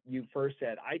on what you first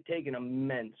said, I take an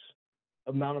immense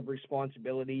amount of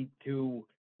responsibility to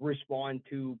respond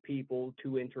to people,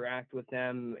 to interact with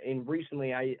them. And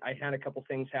recently, I had a couple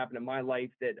things happen in my life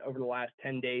that over the last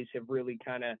 10 days have really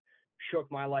kind of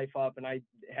shook my life up. And I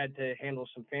had to handle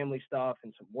some family stuff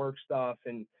and some work stuff.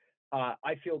 And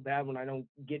I feel bad when I don't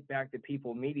get back to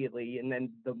people immediately. And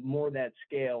then the more that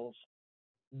scales,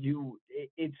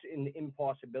 it's an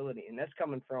impossibility. And that's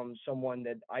coming from someone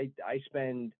that I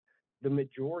spend the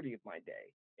majority of my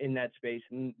day in that space,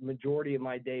 and majority of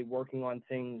my day working on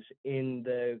things in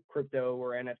the crypto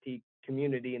or NFT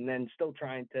community, and then still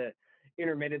trying to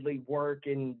intermittently work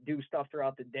and do stuff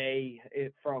throughout the day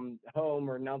from home,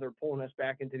 or now they're pulling us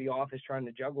back into the office trying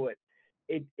to juggle it.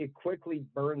 It quickly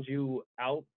burns you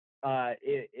out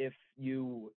if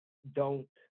you don't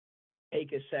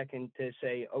take a second to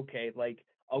say, okay, like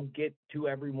I'll get to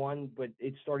everyone, but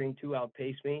it's starting to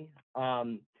outpace me.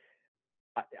 I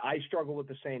struggle with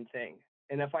the same thing.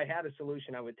 And if I had a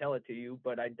solution, I would tell it to you,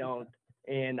 but I don't.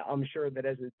 And I'm sure that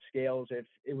as it scales, if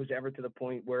it was ever to the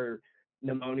point where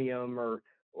Nemonium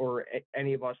or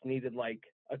any of us needed like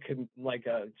a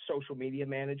social media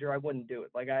manager, I wouldn't do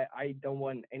it. Like I don't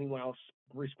want anyone else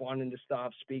responding to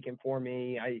stuff, speaking for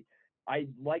me. I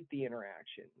like the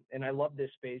interaction and I love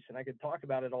this space, and I could talk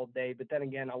about it all day, but then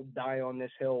again, I'll die on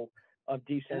this hill of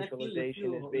And I feel if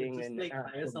decentralization as you being just an like hire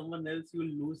absolute. someone else,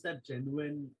 you'll lose that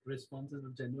genuine responses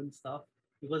or genuine stuff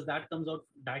because that comes out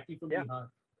directly from Yeah, the heart.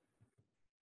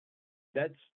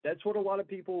 that's what a lot of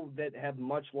people that have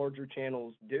much larger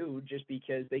channels do, just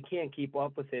because they can't keep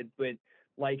up with it. But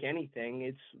like anything,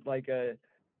 it's like a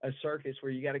circus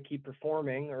where you got to keep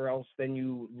performing, or else then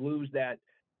you lose that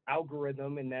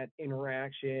algorithm and that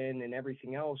interaction and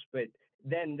everything else. But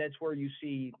then that's where you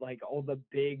see like all the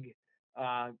big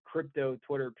crypto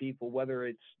Twitter people, whether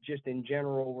it's just in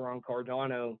general or on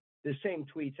Cardano, the same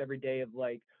tweets every day of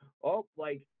like, oh,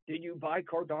 like, did you buy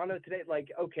Cardano today? Like,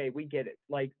 okay, we get it.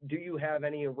 Like, do you have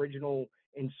any original,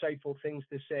 insightful things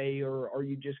to say, or are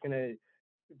you just going to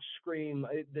scream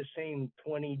the same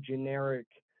 20 generic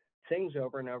things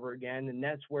over and over again? And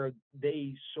that's where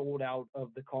they sold out of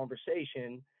the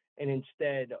conversation. And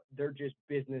instead, they're just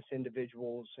business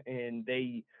individuals, and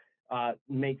they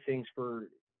make things for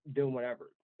doing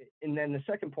whatever. And then the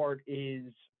second part is,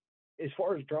 as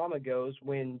far as drama goes,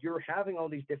 when you're having all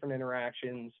these different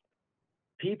interactions,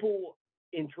 people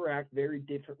interact very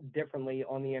differently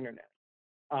on the internet.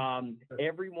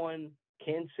 Everyone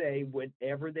can say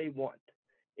whatever they want.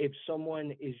 If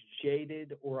someone is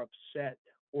jaded or upset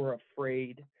or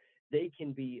afraid, they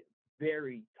can be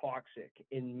very toxic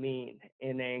and mean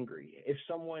and angry. If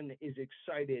someone is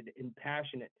excited and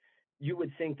passionate, you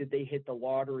would think that they hit the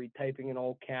lottery typing in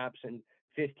all caps and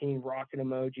 15 rocket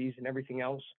emojis and everything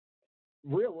else.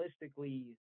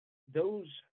 Realistically, those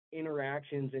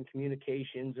interactions and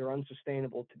communications are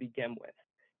unsustainable to begin with.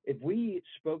 If we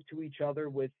spoke to each other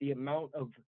with the amount of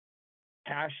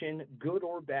passion, good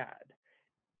or bad,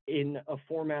 in a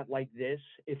format like this,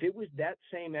 if it was that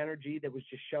same energy that was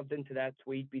just shoved into that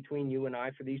tweet between you and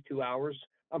I for these 2 hours,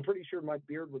 I'm pretty sure my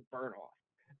beard would burn off.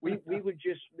 We would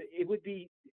just, it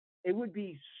would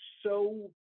be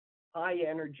so high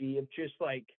energy of just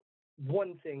like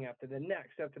one thing after the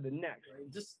next after the next.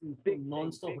 Right? Just Big thing,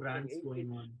 non-stop big thing. rants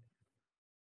going on.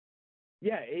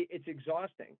 Yeah, it's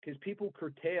exhausting because people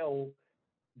curtail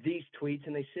these tweets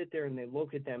and they sit there and they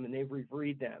look at them and they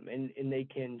reread them, and they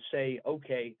can say,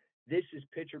 okay, this is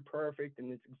picture perfect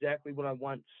and it's exactly what I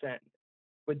want sent.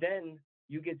 But then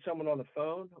you get someone on the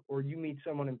phone or you meet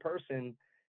someone in person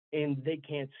and they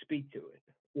can't speak to it,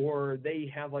 or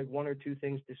they have like one or two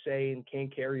things to say and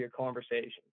can't carry a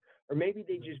conversation, or maybe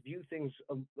they just view things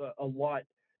a lot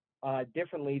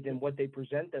differently than what they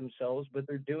present themselves, but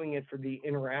they're doing it for the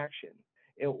interaction,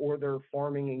 or they're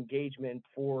farming engagement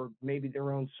for maybe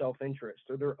their own self-interest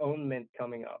or their own mint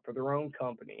coming up or their own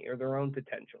company or their own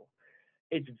potential.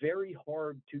 It's very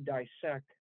hard to dissect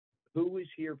who is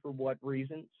here for what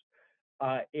reasons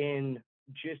in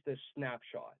just a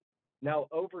snapshot. Now,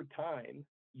 over time,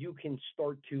 you can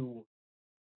start to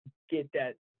get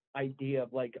that idea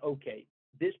of like, okay,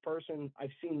 this person, I've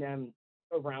seen them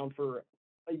around for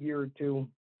a year or two.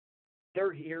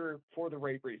 They're here for the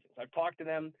right reasons. I've talked to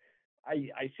them.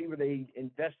 I see where they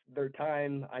invest their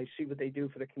time. I see what they do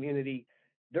for the community.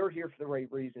 They're here for the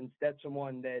right reasons. That's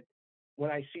someone that when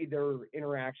I see their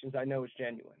interactions, I know is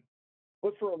genuine.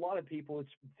 But for a lot of people, it's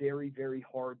very, very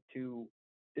hard to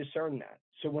discern that.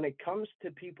 So when it comes to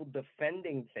people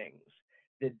defending things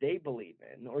that they believe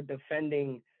in, or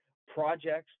defending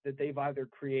projects that they've either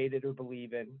created or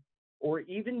believe in, or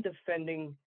even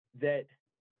defending that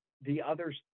the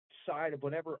other side of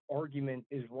whatever argument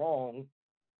is wrong,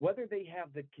 whether they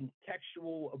have the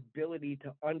contextual ability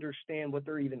to understand what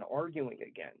they're even arguing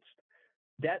against,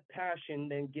 that passion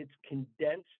then gets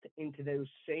condensed into those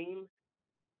same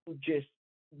just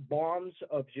bombs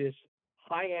of just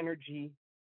high energy,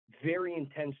 very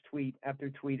intense tweet after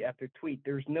tweet after tweet.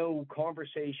 There's no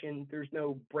conversation. There's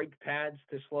no brake pads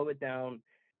to slow it down.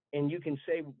 And you can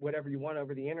say whatever you want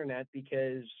over the internet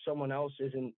because someone else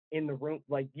isn't in the room.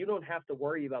 Like, you don't have to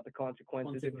worry about the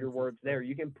consequences of your words there.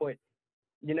 You can put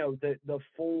the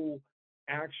full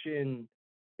action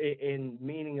and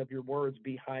meaning of your words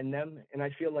behind them. And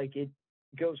I feel like it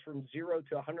goes from 0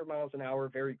 to 100 miles an hour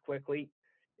very quickly,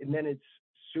 and then it's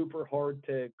super hard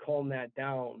to calm that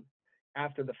down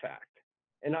after the fact.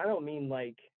 And I don't mean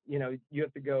like, you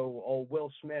have to go all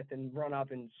Will Smith and run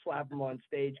up and slap them on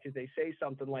stage because they say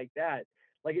something like that.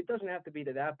 Like, it doesn't have to be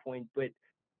to that point, but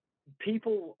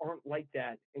people aren't like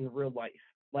that in real life.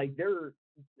 Like,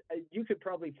 you could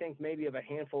probably think maybe of a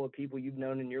handful of people you've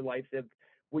known in your life that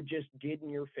would just get in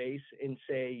your face and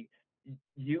say,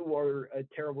 you are a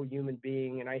terrible human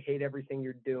being and I hate everything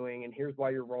you're doing and here's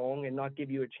why you're wrong, and not give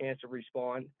you a chance to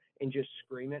respond and just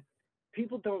scream it.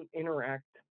 People don't interact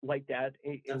like that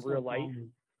in That's real not life.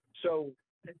 common. So,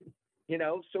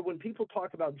 so when people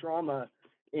talk about drama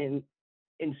in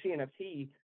CNFT,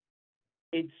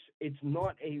 it's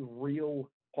not a real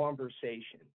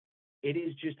conversation. It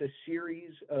is just a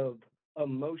series of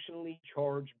emotionally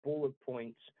charged bullet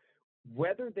points,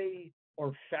 whether they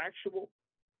are factual,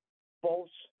 false,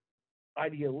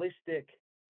 idealistic,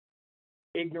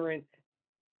 ignorant.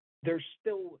 There's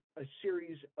still a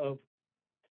series of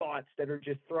thoughts that are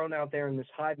just thrown out there in this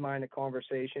hive mind of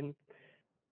conversation.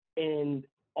 And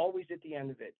always at the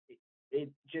end of it, it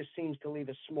just seems to leave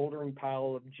a smoldering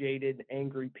pile of jaded,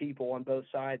 angry people on both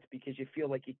sides, because you feel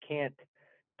like you can't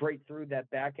break through that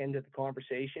back end of the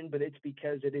conversation, but it's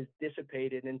because it is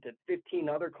dissipated into 15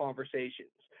 other conversations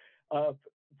of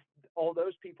all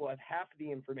those people have half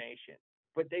the information,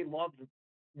 but they love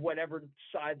whatever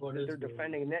side that they're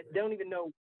defending, and they don't even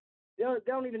know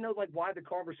like why the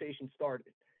conversation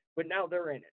started, but now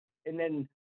they're in it, and then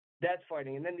that's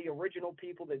fighting. And then the original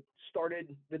people that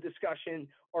started the discussion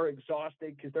are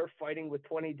exhausted because they're fighting with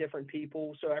 20 different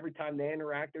people. So every time they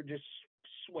interact, they're just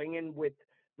swinging with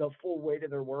the full weight of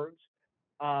their words.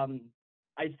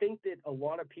 I think that a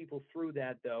lot of people through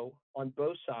that, though, on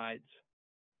both sides,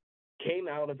 came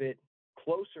out of it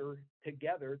closer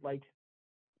together. Like,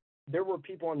 there were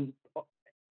people on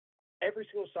every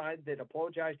single side that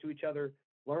apologized to each other,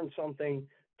 learned something,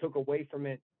 took away from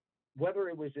it, whether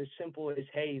it was as simple as,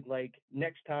 hey, like,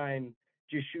 next time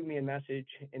just shoot me a message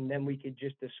and then we could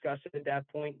just discuss it at that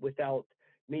point without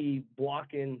me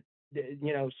blocking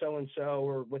so and so,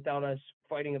 or without us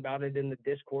fighting about it in the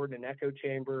Discord and echo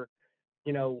chamber.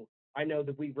 I know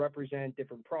that we represent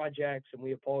different projects and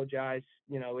we apologize.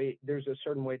 There's a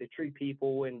certain way to treat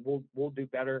people, and we'll do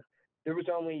better. There was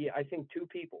only, I think, 2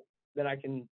 people that I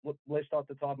can list off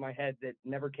the top of my head that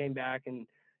never came back and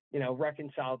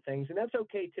reconciled things, and that's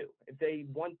okay too. If they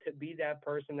want to be that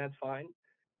person, that's fine.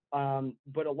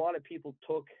 But a lot of people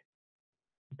took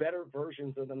better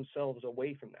versions of themselves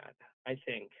away from that, I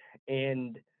think.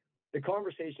 And the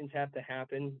conversations have to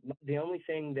happen. The only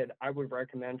thing that I would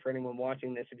recommend for anyone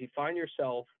watching this, if you find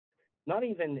yourself not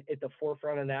even at the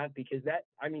forefront of that, because that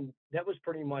was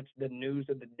pretty much the news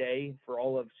of the day for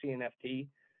all of CNFT.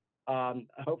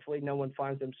 Hopefully no one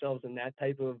finds themselves in that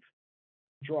type of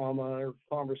drama or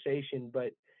conversation.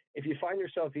 But if you find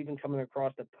yourself even coming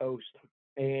across a post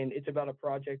and it's about a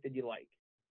project that you like,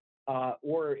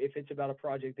 or if it's about a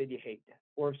project that you hate,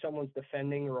 or if someone's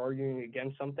defending or arguing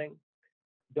against something,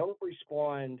 don't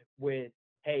respond with,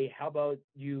 hey, how about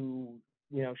you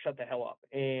shut the hell up,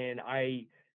 and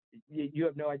you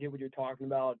have no idea what you're talking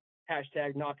about,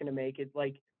 hashtag not going to make it.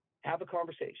 Like, have a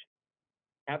conversation,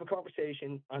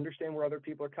 understand where other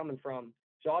people are coming from.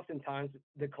 So oftentimes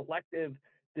the collective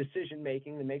decision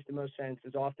making that makes the most sense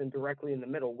is often directly in the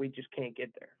middle. We just can't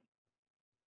get there.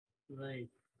 Right.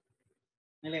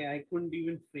 And I couldn't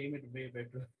even frame it way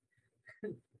better.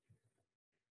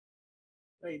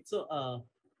 Right. So,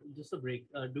 just a break.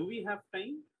 Do we have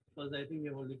time? Because I think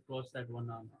we've already crossed that 1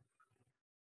 hour.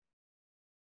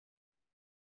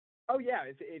 Oh yeah.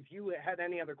 If you had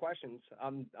any other questions,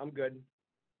 I'm good.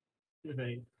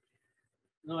 Right.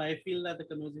 No, I feel that the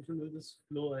conversation will just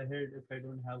flow ahead if I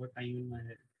don't have a time in my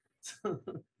head.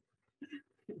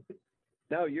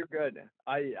 No, you're good.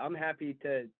 I'm happy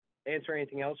to answer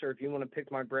anything else, or if you want to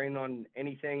pick my brain on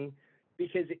anything,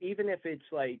 because even if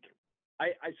it's like,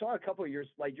 I saw a couple of yours,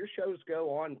 like, your shows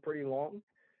go on pretty long.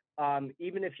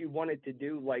 Even if you wanted to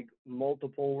do like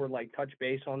multiple or like touch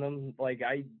base on them, like,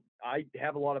 I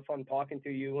have a lot of fun talking to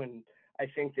you, and I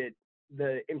think that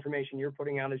the information you're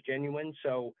putting out is genuine.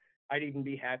 So I'd even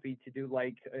be happy to do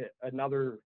like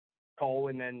another call,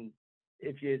 and then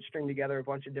if you string together a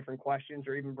bunch of different questions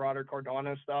or even broader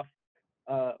Cardano stuff,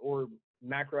 or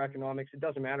macroeconomics, it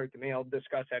doesn't matter to me. I'll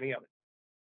discuss any of it.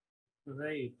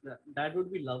 Right. That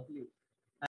would be lovely.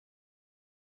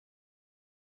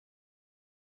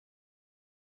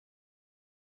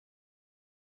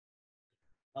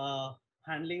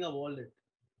 Handling a wallet.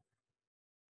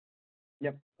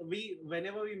 Yep.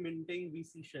 Whenever we minting, we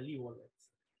see Shelly wallets,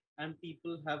 and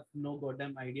people have no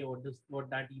goddamn idea what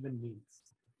that even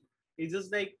means. It's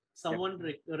just like Yep.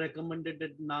 someone recommended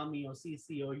it Nami or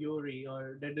CC or Yuri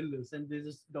or Daedalus, and they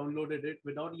just downloaded it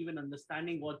without even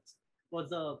understanding what's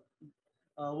the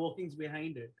workings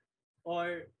behind it,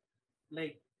 or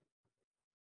like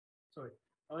sorry,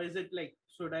 or is it like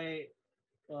should I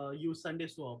use Sunday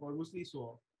swap or Musli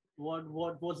swap?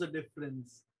 What's the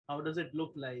difference? How does it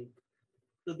look like?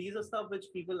 So these are stuff which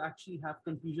people actually have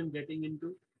confusion getting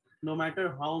into. No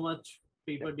matter how much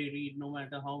Yep. paper they read, no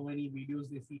matter how many videos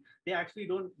they see, they actually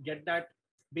don't get that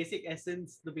basic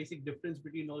essence, the basic difference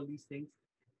between all these things.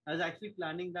 I was actually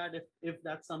planning that if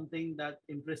that's something that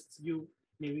interests you,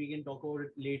 maybe we can talk about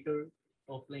it later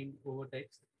offline over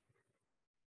text.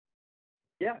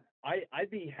 Yeah,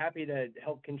 I'd be happy to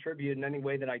help contribute in any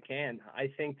way that I can. I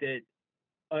think that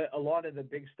a lot of the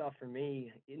big stuff for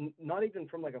me, not even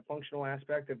from like a functional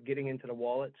aspect of getting into the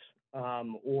wallets,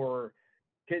 or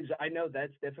because I know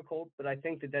that's difficult, but I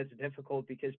think that that's difficult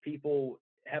because people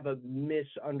have a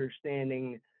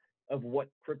misunderstanding of what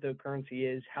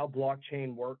cryptocurrency is, how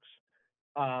blockchain works.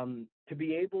 To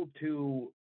be able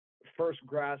to first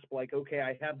grasp, like, okay,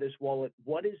 I have this wallet,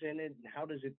 what is in it, and how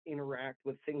does it interact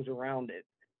with things around it?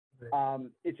 Right.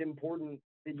 It's important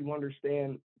that you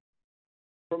understand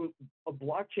from a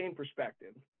blockchain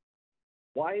perspective,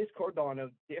 why is Cardano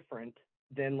different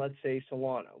than, let's say,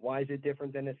 Solana? Why is it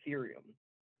different than Ethereum?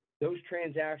 Those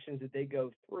transactions that they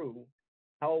go through,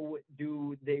 how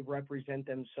do they represent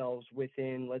themselves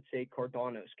within, let's say,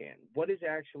 Cardano scan? What is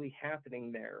actually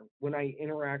happening there when I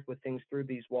interact with things through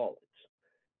these wallets?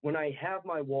 When I have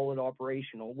my wallet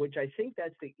operational, which I think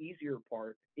that's the easier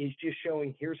part, is just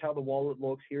showing here's how the wallet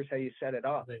looks, here's how you set it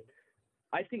up. Right.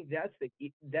 I think that's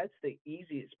the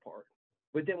easiest part.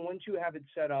 But then once you have it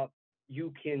set up,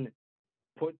 you can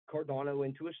put Cardano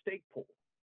into a stake pool.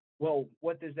 Well,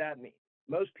 what does that mean?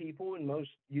 Most people in most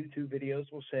YouTube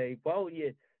videos will say, well,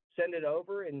 you send it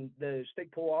over and the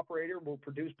stake pool operator will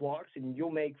produce blocks and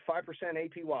you'll make 5%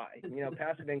 APY,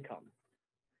 passive income.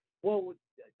 Well,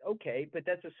 okay, but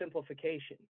that's a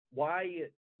simplification. Why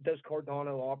does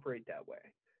Cardano operate that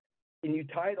way? And you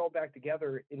tie it all back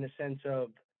together in the sense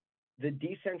of the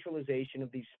decentralization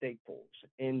of these stake pools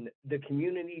and the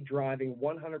community driving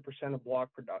 100% of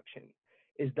block production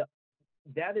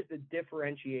that is the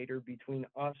differentiator between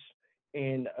us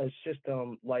and a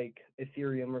system like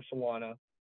Ethereum or Solana,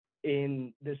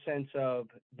 in the sense of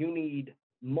you need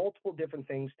multiple different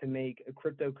things to make a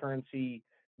cryptocurrency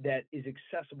that is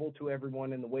accessible to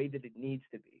everyone in the way that it needs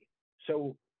to be.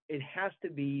 So it has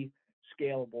to be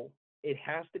scalable, it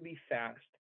has to be fast,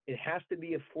 it has to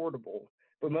be affordable,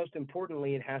 but most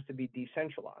importantly, it has to be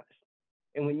decentralized.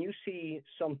 And when you see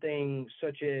something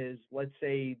such as, let's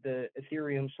say, the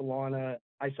Ethereum Solana,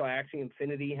 I saw Axie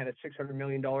Infinity had a $600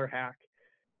 million hack.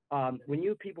 When you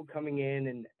have people coming in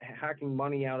and hacking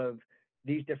money out of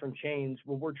these different chains,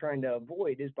 what we're trying to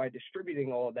avoid is by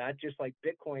distributing all of that, just like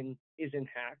Bitcoin isn't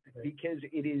hacked, Right. because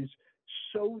it is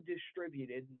so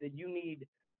distributed that you need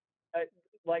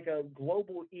like a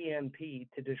global EMP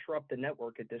to disrupt the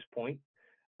network at this point.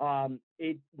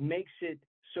 It makes it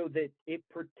so that it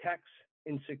protects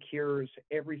and secures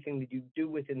everything that you do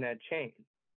within that chain.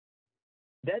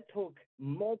 That took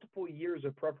multiple years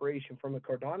of preparation from a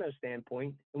Cardano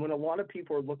standpoint. And when a lot of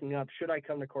people are looking up, should I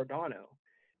come to Cardano?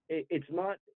 It's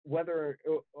not whether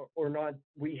or not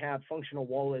we have functional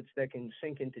wallets that can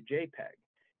sync into JPEG.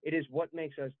 It is what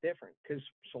makes us different, because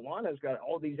Solana's got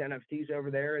all these NFTs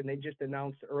over there, and they just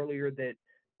announced earlier that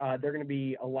they're going to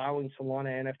be allowing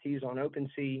Solana NFTs on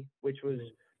OpenSea, which was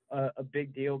a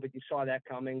big deal, but you saw that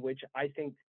coming, which I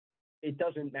think it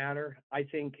doesn't matter. I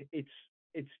think it's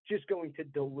just going to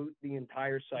dilute the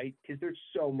entire site, because there's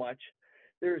so much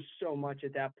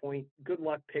at that point. Good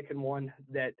luck picking one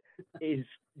that is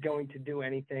going to do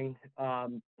anything.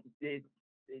 The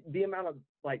amount of,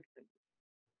 like,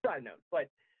 side note, but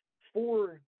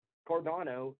for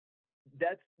Cardano,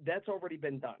 that's already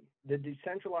been done. The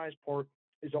decentralized part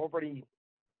is already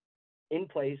in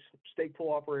place, stake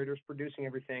pool operators producing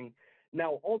everything.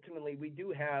 Now, ultimately, we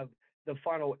do have the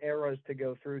final eras to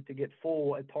go through to get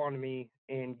full autonomy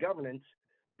and governance,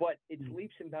 but it's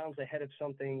leaps and bounds ahead of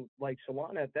something like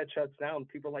Solana. If that shuts down,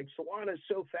 people are like, Solana is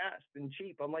so fast and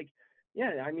cheap. I'm like,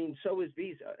 yeah, I mean, so is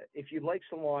Visa. If you like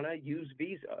Solana, use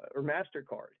Visa or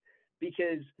MasterCard,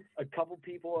 because a couple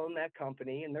people own that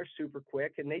company and they're super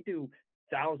quick and they do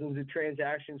thousands of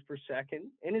transactions per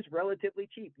second and it's relatively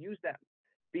cheap. Use them,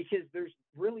 because there's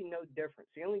really no difference.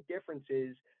 The only difference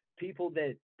is people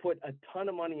that put a ton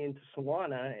of money into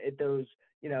Solana at those,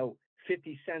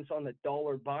 50 cents on the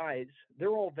dollar buys, they're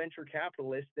all venture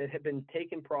capitalists that have been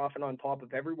taking profit on top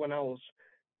of everyone else,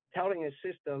 touting a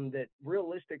system that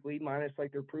realistically, minus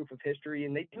like their proof of history,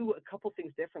 and they do a couple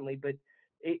things differently, but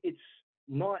it's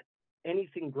not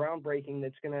anything groundbreaking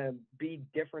that's going to be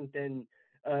different than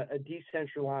a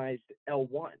decentralized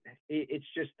L1. It's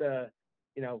just a,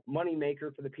 money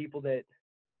maker for the people that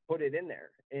put it in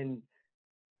there. And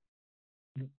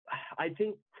I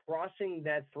think crossing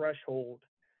that threshold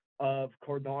of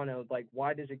Cardano, like,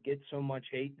 why does it get so much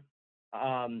hate?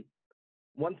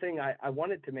 One thing I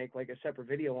wanted to make like a separate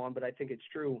video on, but I think it's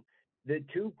true. The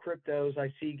two cryptos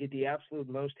I see get the absolute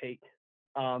most hate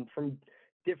from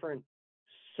different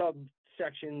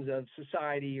subsections of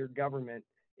society or government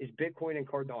is Bitcoin and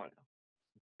Cardano.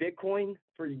 Bitcoin,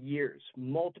 for years,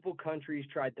 multiple countries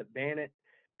tried to ban it.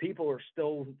 People are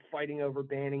still fighting over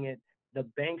banning it. The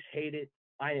banks hate it.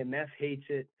 IMF hates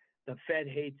it. The Fed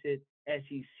hates it.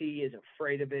 SEC is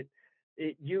afraid of it.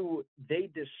 They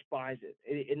despise it,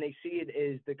 and they see it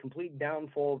as the complete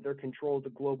downfall of their control of the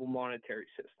global monetary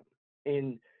system,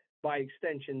 and by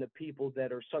extension, the people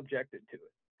that are subjected to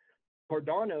it.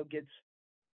 Cardano gets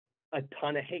a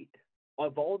ton of hate.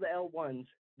 Of all the L1s,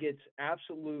 gets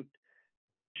absolute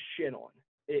shit on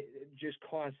it just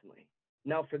constantly.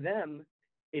 Now, for them,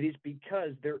 it is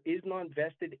because there is not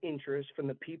vested interest from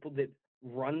the people that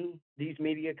run these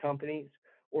media companies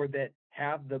or that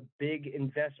have the big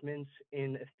investments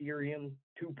in Ethereum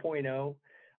 2.0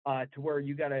 to where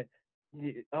you got to,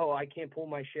 I can't pull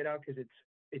my shit out because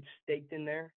it's staked in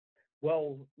there.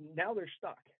 Well, now they're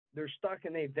stuck. They're stuck,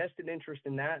 and they vested interest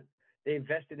in that. They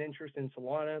invested interest in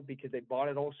Solana because they bought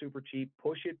it all super cheap.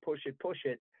 Push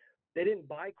it. They didn't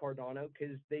buy Cardano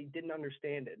because they didn't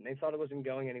understand it, and they thought it wasn't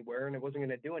going anywhere and it wasn't going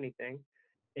to do anything.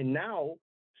 And now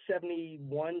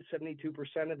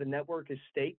 72% of the network is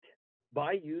staked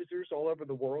by users all over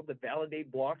the world that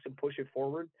validate blocks and push it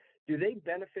forward. Do they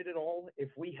benefit at all if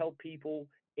we help people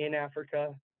in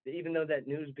Africa, even though that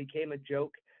news became a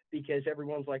joke because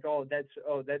everyone's like,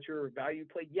 that's your value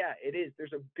play? Yeah, it is.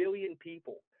 There's 1 billion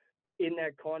people in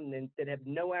that continent that have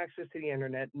no access to the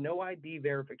internet, no ID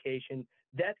verification.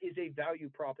 That is a value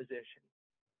proposition.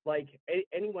 Like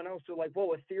anyone else, they're like,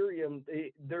 well, Ethereum,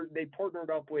 they partnered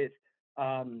up with,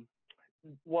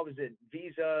 what was it,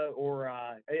 Visa or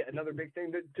another big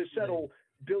thing to settle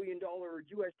 $1 billion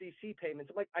USDC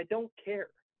payments. I'm like, I don't care.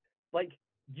 Like,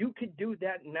 you could do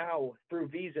that now through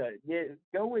Visa. Yeah,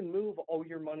 go and move all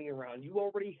your money around. You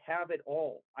already have it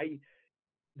all.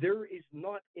 There is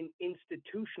not an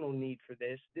institutional need for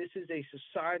this. This is a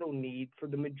societal need for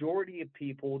the majority of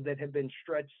people that have been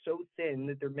stretched so thin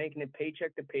that they're making it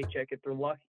paycheck to paycheck if they're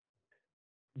lucky.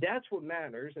 That's what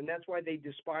matters, and that's why they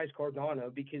despise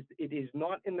Cardano, because it is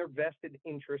not in their vested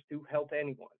interest to help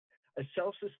anyone. A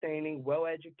self-sustaining,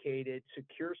 well-educated,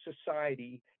 secure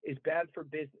society is bad for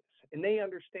business, and they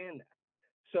understand that.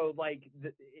 So, like,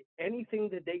 anything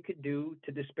that they could do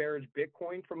to disparage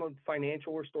Bitcoin from a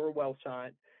financial or store wealth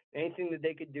side, anything that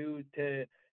they could do to,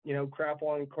 crap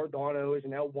on Cardano as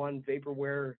an L1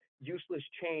 vaporware useless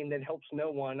chain that helps no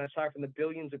one, aside from the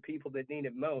billions of people that need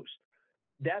it most,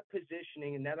 that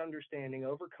positioning and that understanding,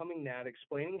 overcoming that,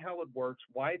 explaining how it works,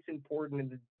 why it's important,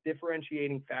 and the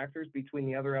differentiating factors between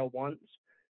the other L1s,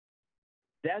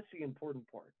 that's the important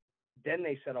part. Then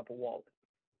they set up a wallet.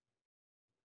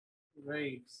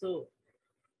 Right. So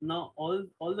now all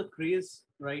the craze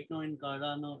right now in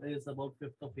Cardano is about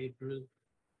 5th of April.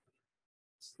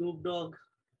 Snoop Dogg,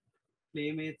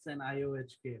 Playmates, and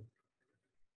IOHK.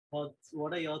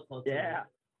 What are your thoughts? Yeah.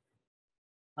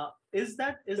 Is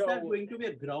that going to be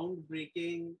a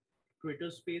groundbreaking Twitter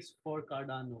space for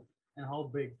Cardano, and how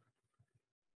big?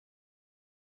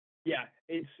 Yeah,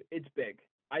 it's big.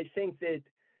 I think that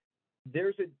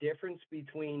there's a difference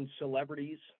between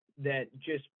celebrities that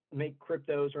just make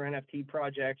cryptos or NFT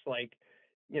projects. Like,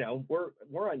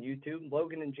 we're on YouTube,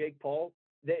 Logan and Jake Paul.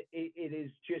 That it is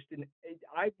just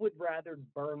I would rather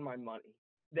burn my money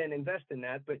than invest in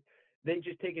that, but they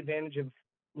just take advantage of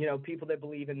people that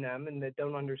believe in them and that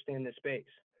don't understand the space.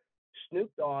 Snoop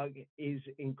Dogg is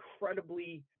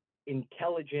incredibly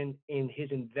intelligent in his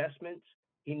investments.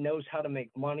 He knows how to make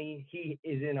money. He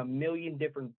is in a million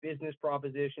different business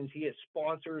propositions. He has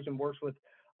sponsors and works with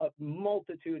a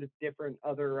multitude of different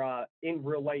other in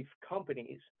real life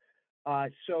companies.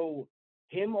 So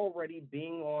him already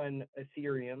being on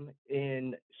Ethereum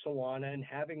in Solana and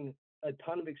having a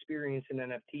ton of experience in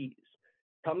NFTs,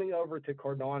 coming over to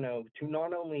Cardano to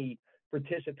not only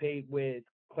participate with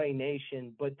Clay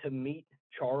Nation, but to meet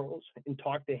Charles and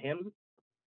talk to him.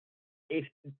 If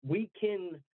we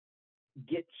can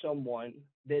get someone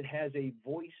that has a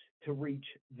voice to reach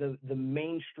the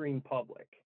mainstream public.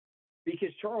 Because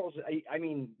Charles, I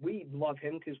mean, we love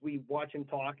him because we watch him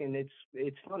talk and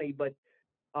it's funny, but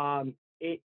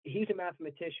he's a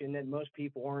mathematician that most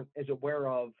people aren't as aware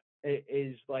of.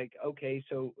 Is like, okay,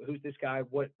 so who's this guy?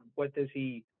 What does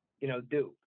he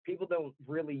do? People don't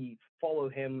really follow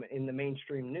him in the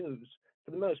mainstream news for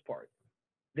the most part.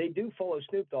 They do follow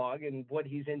Snoop Dogg and what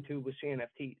he's into with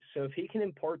NFTs. So if he can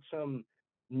impart some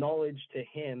knowledge to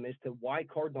him as to why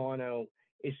Cardano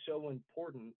is so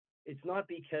important, it's not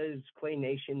because Clay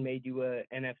Nation made you a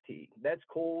NFT. That's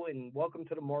cool and welcome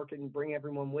to the market and bring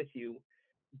everyone with you.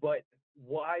 But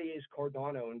why is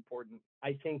Cardano important?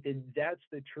 I think that that's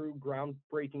the true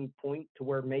groundbreaking point to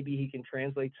where maybe he can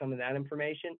translate some of that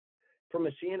information. From a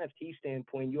CNFT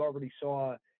standpoint, you already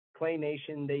saw Clay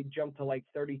Nation, they jumped to like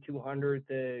 3,200.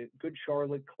 The Good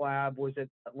Charlotte collab was at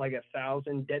like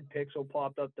 1,000. Dead Pixel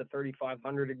popped up to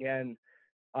 3,500 again.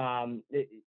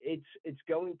 It's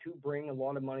going to bring a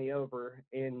lot of money over.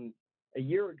 And a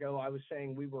year ago, I was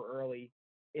saying we were early,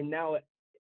 and now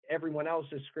everyone else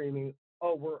is screaming,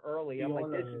 "Oh, we're early." I'm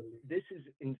like, this is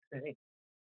insane.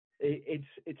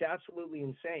 It's absolutely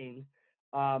insane.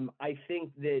 I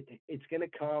think that it's going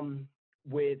to come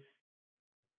with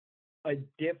a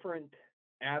different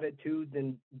attitude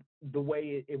than the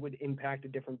way it would impact a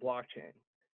different blockchain.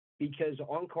 Because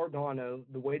on Cardano,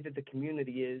 the way that the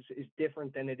community is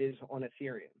different than it is on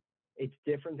Ethereum. It's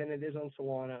different than it is on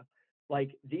Solana.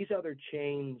 Like these other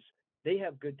chains, they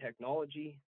have good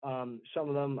technology. Some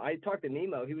of them, I talked to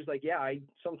Nemo. He was like, yeah, I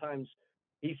sometimes,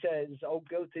 he says, oh,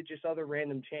 go to just other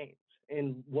random chains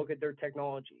and look at their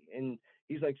technology. And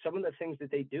he's like, some of the things that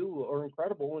they do are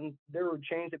incredible. And there are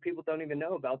chains that people don't even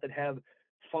know about that have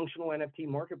functional NFT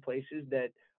marketplaces that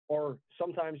are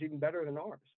sometimes even better than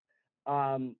ours.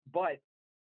 But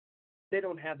they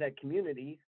don't have that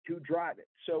community to drive it.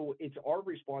 So it's our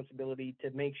responsibility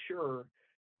to make sure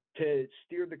to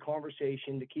steer the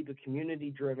conversation, to keep it community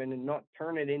driven and not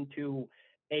turn it into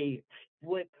a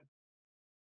flip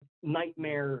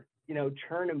nightmare,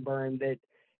 churn and burn that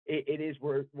it is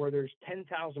where there's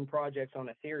 10,000 projects on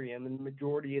Ethereum and the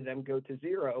majority of them go to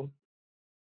zero.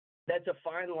 That's a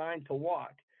fine line to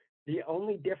walk. The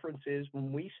only difference is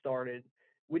when we started,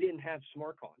 we didn't have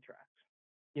smart contracts.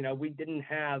 We didn't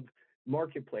have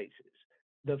marketplaces.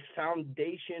 The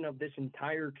foundation of this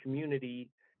entire community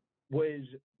was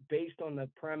based on the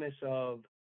premise of,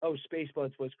 oh,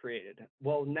 SpaceBuds was created.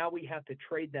 Well, now we have to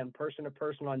trade them person to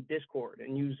person on Discord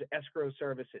and use escrow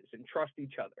services and trust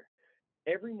each other.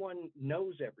 Everyone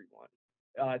knows everyone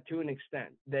to an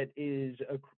extent that is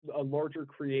a larger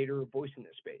creator voice in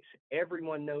this space.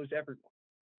 Everyone knows everyone.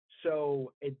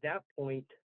 So at that point,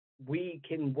 we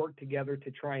can work together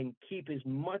to try and keep as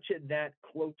much of that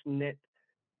close-knit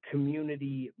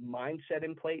community mindset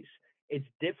in place. It's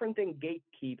different than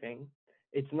gatekeeping.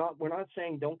 We're not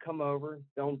saying don't come over,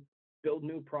 don't build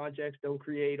new projects, don't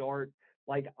create art.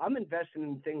 Like I'm investing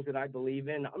in things that I believe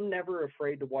in. I'm never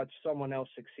afraid to watch someone else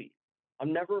succeed.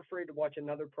 I'm never afraid to watch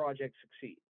another project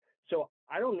succeed. So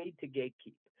I don't need to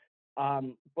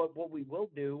gatekeep. But what we will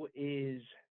do is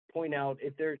point out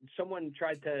if someone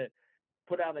tried to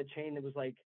put out a chain that was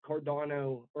like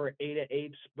Cardano or Ada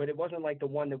Apes, but it wasn't like the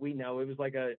one that we know. It was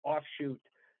like an offshoot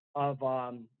of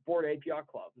Bored Ape Yacht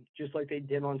Club, just like they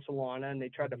did on Solana, and they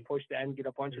tried to push that and get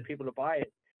a bunch of people to buy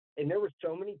it. And there were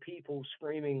so many people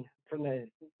screaming from the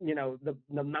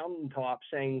mountaintop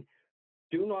saying,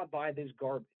 "Do not buy this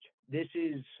garbage. This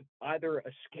is either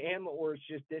a scam or it's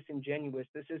just disingenuous.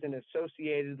 This isn't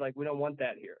associated. Like we don't want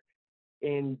that here."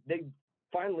 And they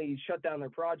finally shut down their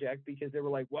project because they were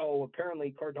like, well,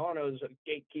 apparently Cardano is a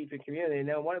gatekeeping community. And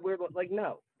now we're like,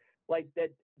 no, like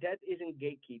that isn't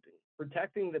gatekeeping.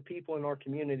 Protecting the people in our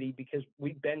community because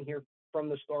we've been here from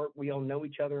the start. We all know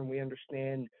each other and we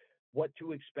understand what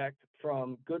to expect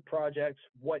from good projects,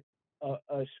 what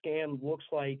a scam looks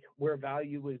like, where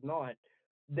value is not.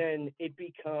 Then it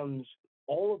becomes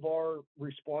all of our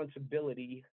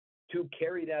responsibility to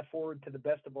carry that forward to the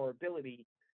best of our ability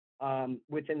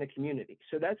within the community.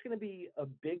 So that's going to be a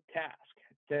big task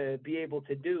to be able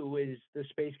to do as the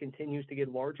space continues to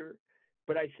get larger.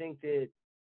 But I think that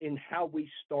in how we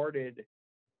started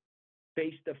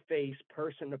face-to-face,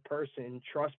 person-to-person,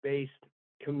 trust-based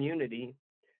community,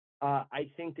 I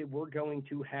think that we're going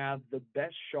to have the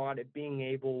best shot at being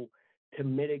able to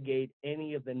mitigate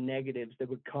any of the negatives that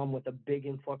would come with a big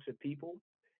influx of people.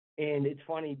 And it's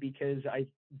funny because I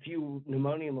view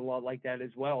Nemonium a lot like that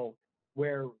as well,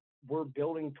 where we're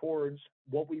building towards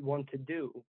what we want to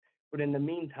do. But in the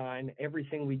meantime,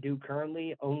 everything we do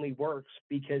currently only works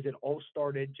because it all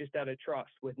started just out of trust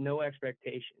with no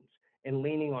expectations. and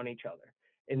leaning on each other.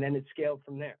 And then it scaled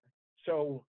from there.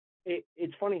 So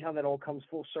it's funny how that all comes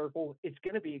full circle. It's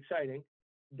going to be exciting.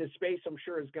 The space, I'm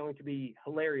sure, is going to be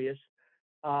hilarious.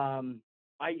 I'm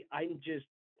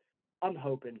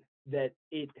hoping that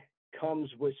it comes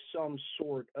with some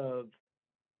sort of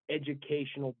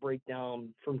educational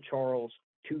breakdown from Charles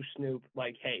to Snoop.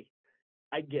 Like, hey,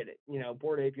 I get it.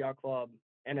 Bored Ape Yacht Club,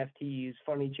 NFTs,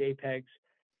 funny JPEGs.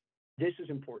 This is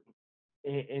important.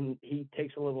 And he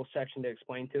takes a little section to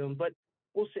explain to him, but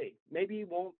we'll see. Maybe he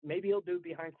won't. Maybe he'll do it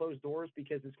behind closed doors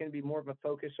because it's going to be more of a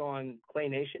focus on Clay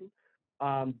Nation.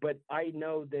 But I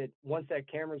know that once that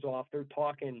camera's off, they're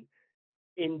talking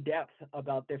in depth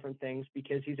about different things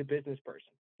because he's a business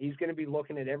person. He's going to be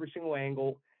looking at every single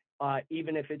angle,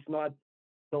 even if it's not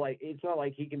like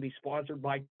he can be sponsored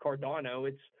by Cardano.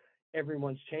 It's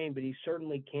everyone's chain, but he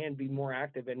certainly can be more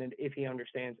active in it if he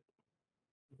understands it.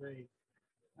 Right.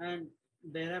 And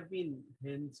there have been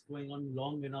hints going on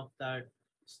long enough that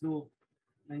Snoop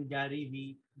and Gary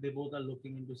Vee, they both are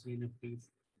looking into CNFTs.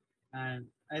 And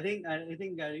I think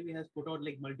Gary Vee has put out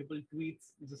like multiple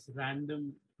tweets, just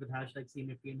random with hashtag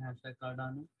CNFT and hashtag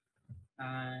Cardano.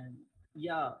 And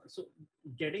yeah, so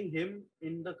getting him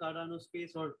in the Cardano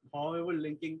space or however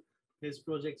linking his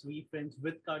projects WeFriends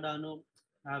with Cardano,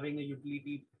 having a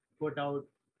utility put out,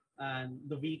 and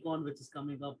the VCon which is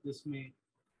coming up this May,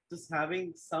 just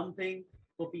having something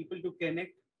for people to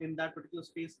connect in that particular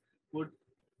space would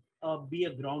be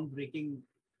a groundbreaking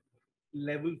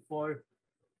level for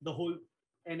the whole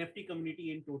NFT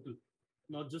community in total,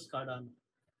 not just Cardano.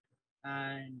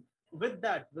 And with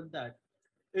that,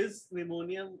 is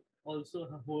Nemonium also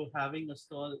having a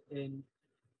stall in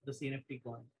the CNFT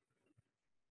coin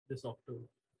this October?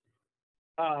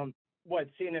 What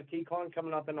CNFT con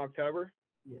coming up in October?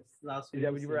 Yes, last Is week.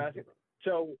 that what you were asking?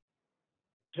 So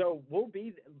we'll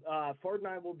be Ford and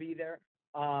I will be there.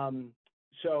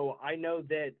 So I know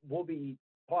that we'll be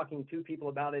talking to people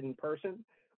about it in person.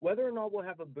 Whether or not we'll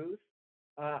have a booth,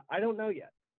 I don't know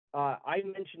yet. I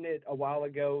mentioned it a while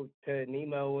ago to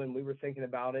Nemo, and we were thinking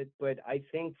about it. But I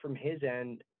think from his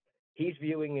end, he's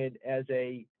viewing it as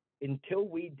until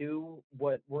we do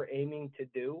what we're aiming to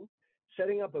do,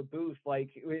 setting up a booth, like,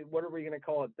 what are we going to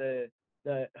call it?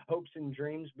 The hopes and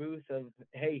dreams booth of,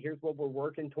 hey, here's what we're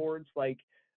working towards. Like,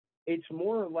 it's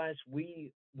more or less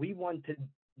we want to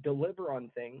deliver on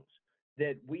things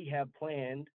that we have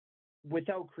planned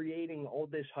without creating all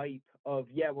this hype of,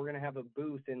 yeah, we're going to have a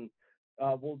booth and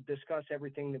we'll discuss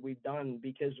everything that we've done,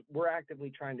 because we're actively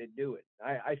trying to do it.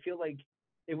 I feel like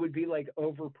it would be like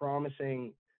over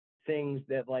promising things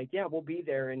that, like, yeah, we'll be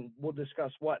there and we'll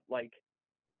discuss what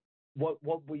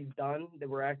we've done that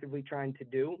we're actively trying to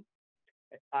do.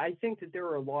 I think that there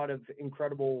are a lot of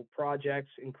incredible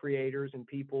projects and creators and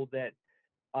people that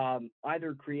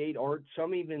either create art,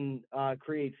 some even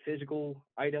create physical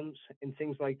items and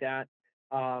things like that,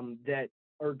 that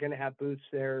are going to have booths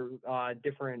there.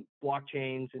 Different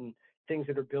blockchains and things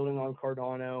that are building on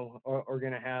Cardano are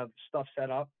going to have stuff set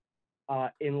up.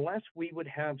 Unless we would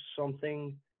have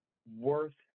something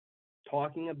worth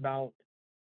talking about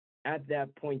at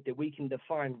that point that we can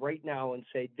define right now and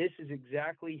say, this is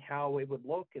exactly how it would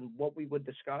look and what we would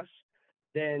discuss,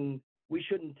 then we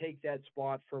shouldn't take that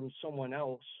spot from someone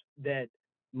else that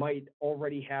might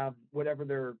already have whatever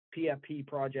their PFP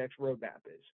project's roadmap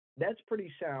is. That's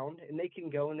pretty sound, and they can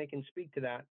go and they can speak to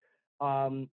that.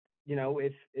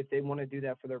 If they want to do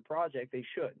that for their project, they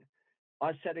should.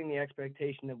 Us setting the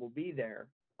expectation that we'll be there,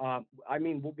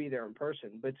 we'll be there in person,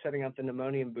 but setting up the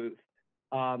Nemonium booth,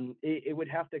 it would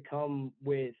have to come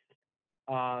with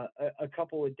a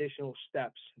couple additional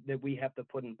steps that we have to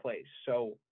put in place.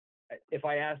 So if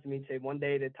I asked him, he'd say one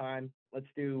day at a time, let's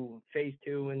do phase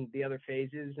 2 and the other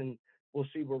phases, and we'll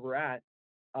see where we're at.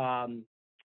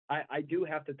 I do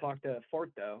have to talk to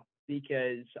Fort, though,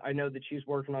 because I know that she's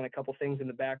working on a couple things in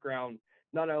the background.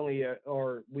 Not only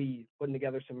are we putting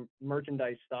together some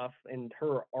merchandise stuff, and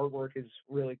her artwork is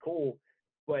really cool,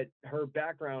 but her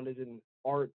background is in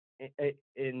art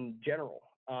in general.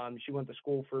 She went to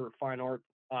school for fine art,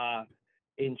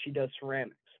 and she does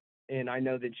ceramics. And I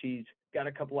know that she's got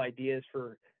a couple ideas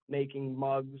for making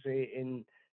mugs and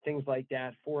things like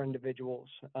that for individuals,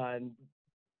 and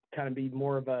kind of be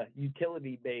more of a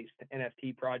utility-based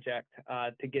NFT project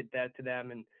to get that to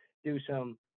them and do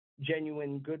some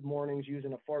genuine good mornings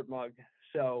using a fart mug.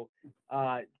 So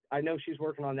I know she's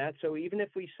working on that. So even if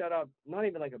we set up, not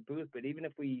even like a booth, but even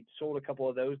if we sold a couple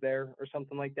of those there or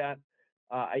something like that,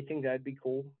 I think that'd be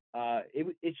cool.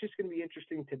 It's just going to be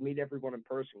interesting to meet everyone in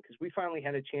person, because we finally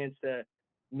had a chance to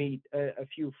meet a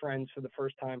few friends for the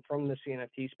first time from the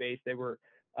CNFT space. They were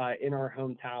in our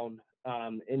hometown.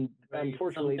 And Right. Some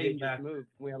unfortunately, they time just back. moved.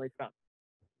 We only found,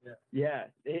 Yeah. yeah,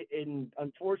 and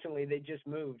unfortunately, they just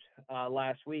moved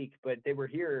last week, but they were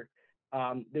here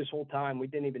this whole time. We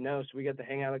didn't even know, so we got to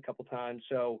hang out a couple times.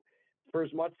 So, for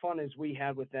as much fun as we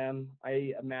had with them,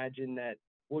 I imagine that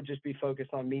we'll just be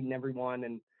focused on meeting everyone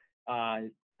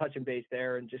and touching base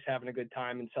there and just having a good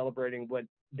time and celebrating what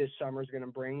this summer is going to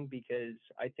bring. Because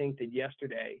I think that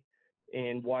yesterday,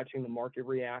 and watching the market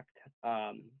react,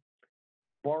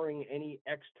 barring any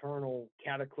external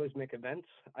cataclysmic events,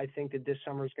 I think that this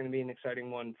summer is going to be an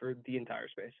exciting one for the entire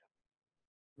space.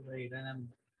 Right. And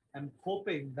I'm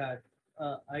hoping that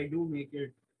I do make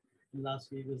it in Las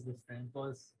Vegas this time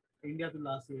because India to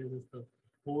Las Vegas is the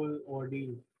whole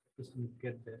ordeal just to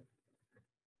get there.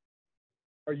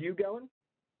 Are you going?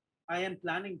 I am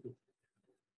planning to.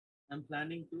 I'm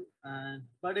planning to, and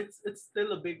but it's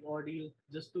still a big ordeal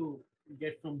just to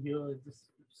get from here. It's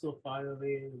just so far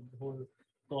away. The whole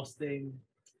costing,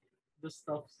 the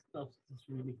stuff is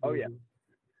really Oh yeah,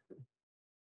 crazy.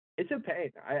 it's a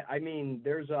pain. I mean,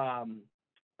 there's a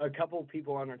couple of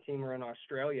people on our team are in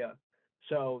Australia,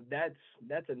 so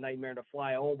that's a nightmare to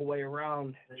fly all the way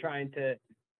around trying to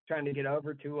get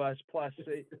over to us. Plus,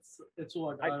 It's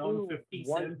what I around flew 50,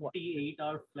 one. 78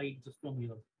 hour flight just from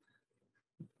here.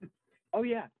 Oh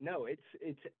yeah, no,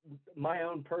 it's my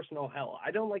own personal hell.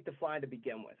 I don't like to fly to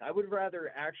begin with. I would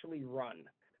rather actually run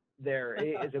there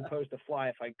as opposed to fly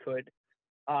if I could.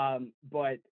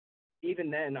 But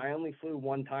even then, I only flew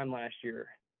one time last year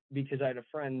because I had a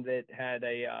friend that had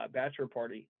a bachelor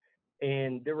party,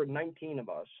 and there were 19 of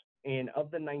us. And of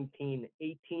the 19,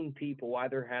 18 people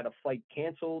either had a flight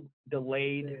canceled,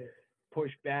 delayed, Yeah.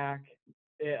 pushed back,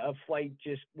 a flight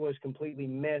just was completely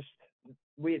missed.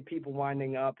 We had people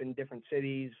winding up in different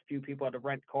cities. A few people had to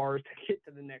rent cars to get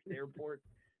to the next airport.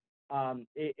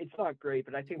 It's not great,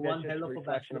 but I think that's One just hell a of a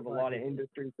reflection bachelor of a lot party. of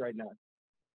industries right now.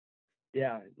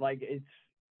 Yeah, like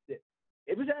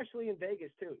it was actually in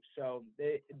Vegas too. So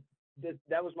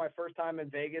that was my first time in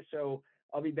Vegas. So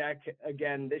I'll be back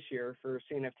again this year for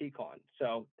CNFT Con.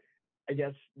 So I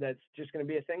guess that's just going to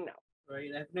be a thing now.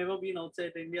 Right. I've never been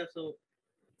outside India, so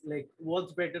like,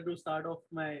 what's better to start off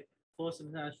my first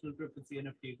international trip with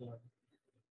CNFT God?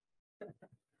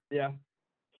 Yeah.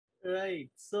 Right.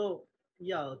 So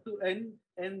yeah, to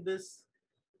end this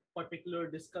particular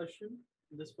discussion,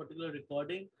 this particular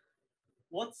recording,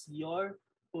 what's your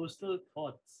personal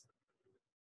thoughts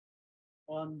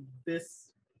on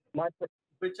this, My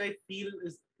which I feel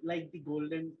is like the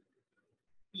golden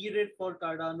period for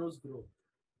Cardano's growth?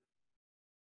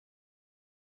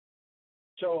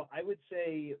 So I would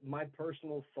say my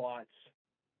personal thoughts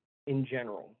in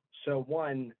general. So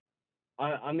one,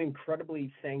 I'm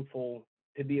incredibly thankful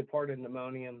to be a part of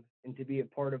Nemonium and to be a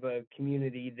part of a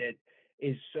community that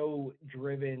is so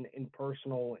driven and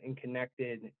personal and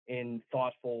connected and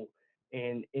thoughtful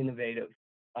and innovative.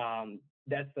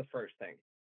 That's the first thing.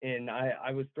 And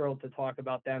I was thrilled to talk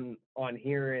about them on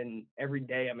here, and every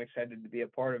day I'm excited to be a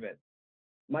part of it.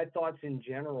 My thoughts in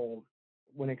general,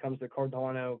 when it comes to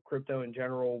Cardano, crypto in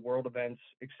general, world events,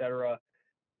 etc.,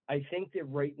 I think that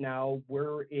right now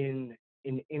we're in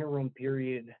an interim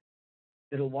period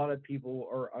that a lot of people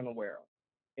are unaware of.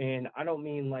 And I don't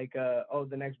mean like, oh,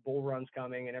 the next bull run's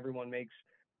coming and everyone makes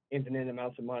infinite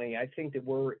amounts of money. I think that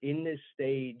we're in this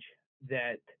stage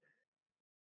that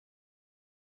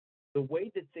the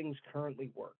way that things currently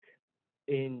work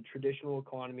in traditional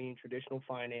economy and traditional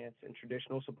finance and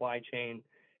traditional supply chain,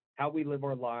 how we live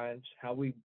our lives, how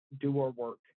we do our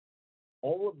work,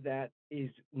 all of that is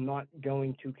not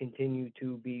going to continue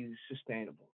to be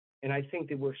sustainable. And I think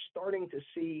that we're starting to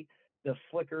see the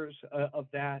flickers of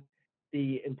that,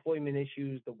 the employment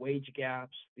issues, the wage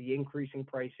gaps, the increasing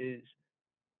prices.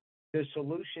 The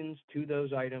solutions to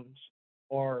those items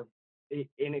are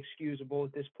inexcusable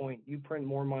at this point. You print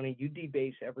more money, you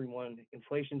debase everyone,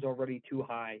 inflation's already too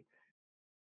high.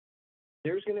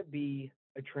 There's going to be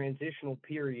a transitional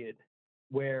period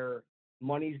where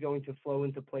money's going to flow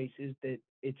into places that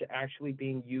it's actually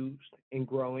being used and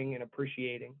growing and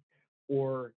appreciating,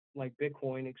 or like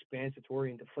Bitcoin, expansatory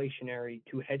and deflationary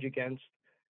to hedge against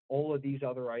all of these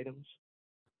other items.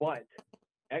 But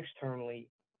externally,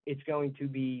 it's going to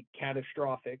be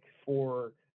catastrophic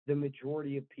for the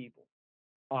majority of people.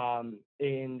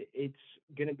 And it's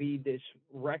going to be this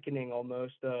reckoning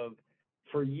almost of,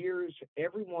 for years,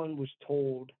 everyone was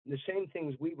told the same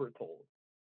things we were told.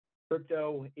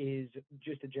 Crypto is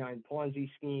just a giant Ponzi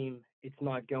scheme. It's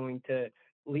not going to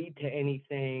lead to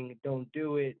anything. Don't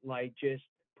do it. Like, just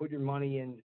put your money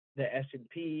in the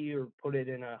S&P or put it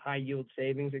in a high yield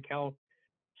savings account.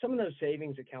 Some of those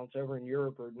savings accounts over in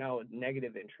Europe are now at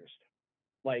negative interest.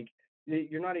 Like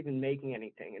you're not even making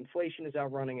anything. Inflation is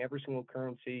outrunning every single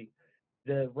currency.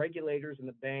 The regulators and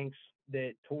the banks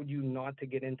that told you not to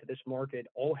get into this market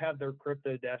all have their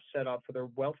crypto desks set up for their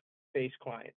wealth-based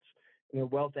clients and their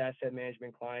wealth asset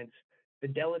management clients.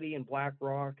 Fidelity and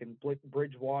BlackRock and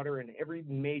Bridgewater and every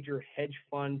major hedge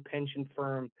fund, pension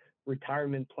firm,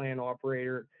 retirement plan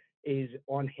operator is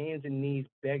on hands and knees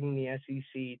begging the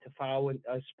SEC to file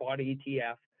a spot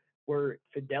ETF, where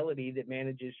Fidelity, that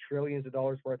manages trillions of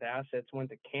dollars worth of assets, went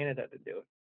to Canada to do it.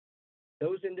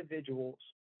 Those individuals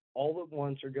all at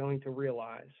once are going to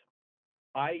realize,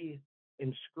 I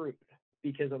am screwed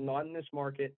because I'm not in this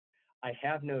market. I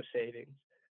have no savings.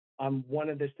 I'm one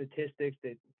of the statistics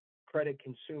that credit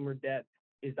consumer debt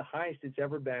is the highest it's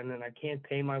ever been, and I can't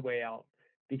pay my way out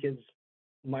because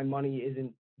my money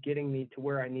isn't getting me to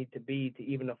where I need to be to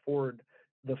even afford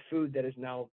the food that is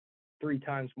now 3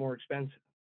 times more expensive.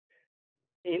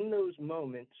 In those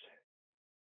moments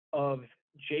of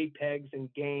JPEGs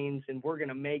and gains and we're going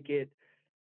to make it,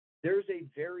 there's a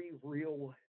very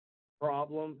real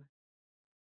problem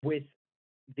with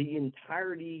the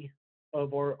entirety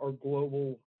of our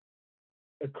global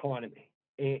economy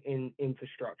and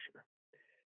infrastructure.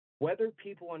 Whether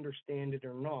people understand it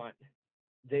or not,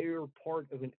 they are part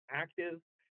of an active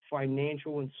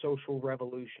financial and social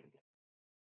revolution.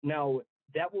 Now,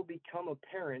 that will become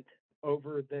apparent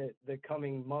over the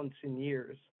coming months and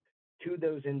years to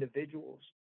those individuals.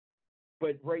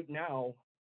 But right now,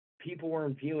 people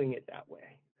aren't viewing it that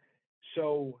way.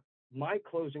 So my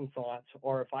closing thoughts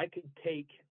are, if I could take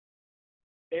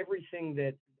everything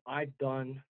that I've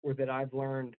done or that I've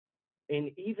learned, and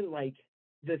even like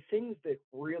the things that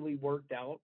really worked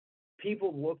out,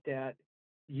 people looked at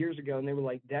years ago and they were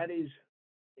like, that is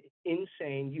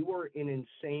insane. You are an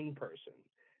insane person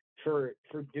for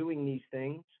doing these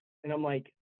things. And I'm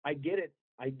like, I get it.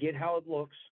 I get how it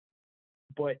looks,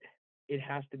 but it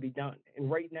has to be done. And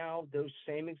right now, those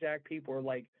same exact people are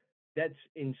like, that's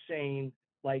insane.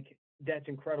 Like, that's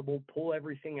incredible. Pull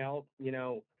everything out,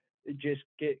 just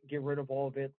get rid of all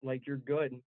of it. Like, you're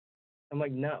good. I'm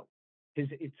like, no,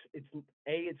 because it's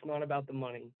A, it's not about the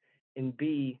money. And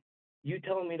B, you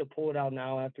telling me to pull it out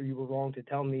now after you were wrong to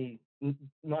tell me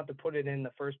not to put it in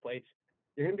the first place,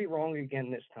 you're going to be wrong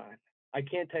again this time. I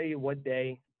can't tell you what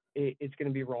day it's going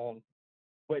to be wrong.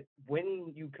 But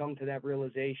when you come to that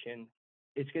realization,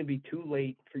 it's going to be too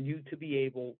late for you to be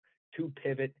able to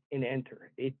pivot and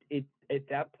enter. At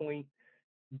that point,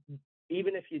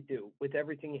 even if you do, with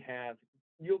everything you have,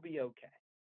 you'll be okay.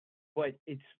 But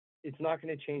it's not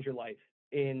going to change your life,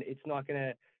 and it's not going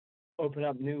to open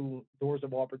up new doors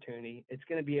of opportunity. It's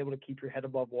going to be able to keep your head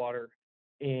above water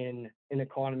in an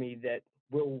economy that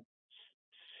will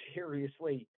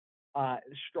seriously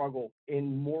struggle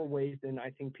in more ways than I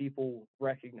think people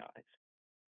recognize.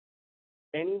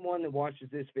 Anyone that watches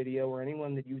this video or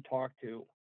anyone that you talk to,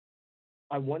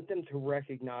 I want them to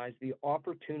recognize the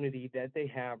opportunity that they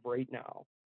have right now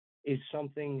is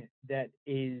something that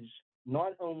is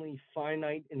not only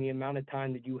finite in the amount of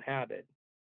time that you have it,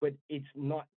 but it's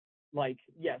not like,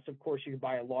 yes, of course you can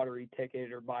buy a lottery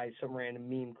ticket or buy some random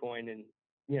meme coin and,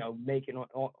 make it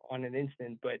on an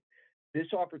instant. But this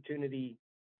opportunity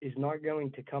is not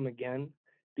going to come again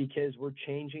because we're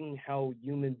changing how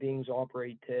human beings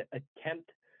operate to attempt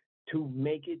to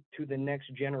make it to the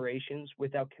next generations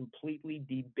without completely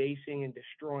debasing and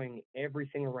destroying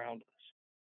everything around us.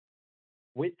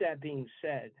 With that being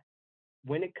said,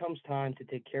 when it comes time to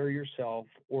take care of yourself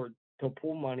or to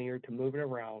pull money or to move it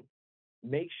around,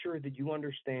 make sure that you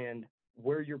understand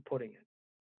where you're putting it.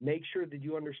 Make sure that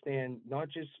you understand not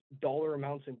just dollar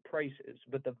amounts and prices,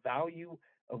 but the value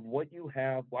of what you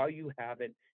have while you have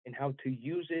it and how to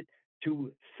use it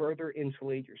to further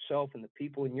insulate yourself and the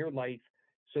people in your life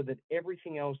so that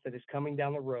everything else that is coming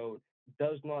down the road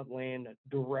does not land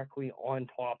directly on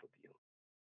top of you.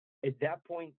 At that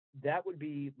point, that would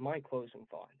be my closing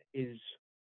thought, is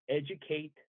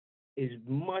educate as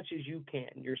much as you can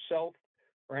yourself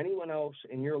or anyone else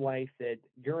in your life that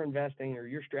you're investing or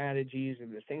your strategies or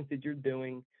the things that you're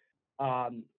doing.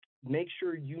 Make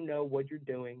sure you know what you're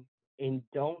doing and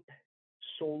don't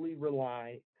solely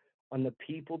rely on the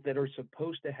people that are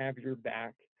supposed to have your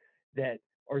back, that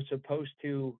are supposed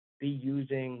to be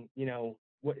using,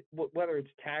 whether it's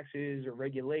taxes or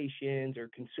regulations or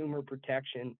consumer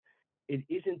protection. It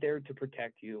isn't there to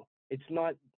protect you. It's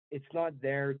not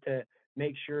there to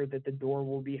make sure that the door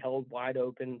will be held wide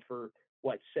open for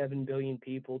 7 billion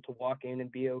people to walk in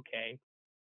and be okay.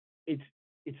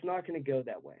 It's not going to go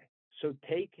that way. So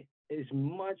take as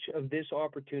much of this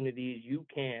opportunity as you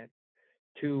can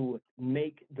to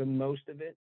make the most of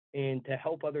it and to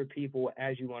help other people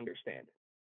as you understand it.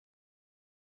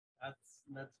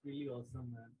 That's really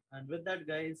awesome, man. And with that,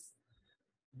 guys,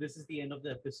 this is the end of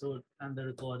the episode and the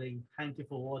recording. Thank you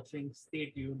for watching.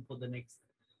 Stay tuned for the next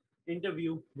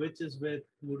interview, which is with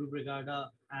Guru Brigada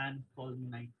and Call Me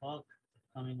Nighthawk,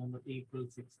 coming on the April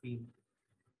 16th.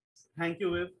 Thank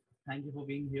you, Viv. Thank you for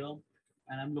being here.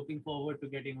 And I'm looking forward to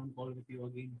getting on call with you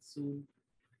again soon,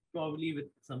 probably with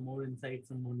some more insights,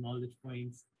 some more knowledge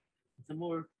points, some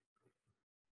more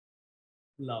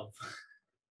love,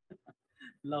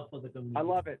 love for the I community.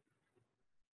 love it.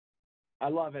 I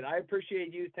love it. I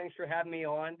appreciate you. Thanks for having me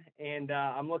on. And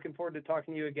I'm looking forward to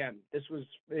talking to you again. This was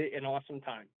an awesome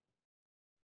time.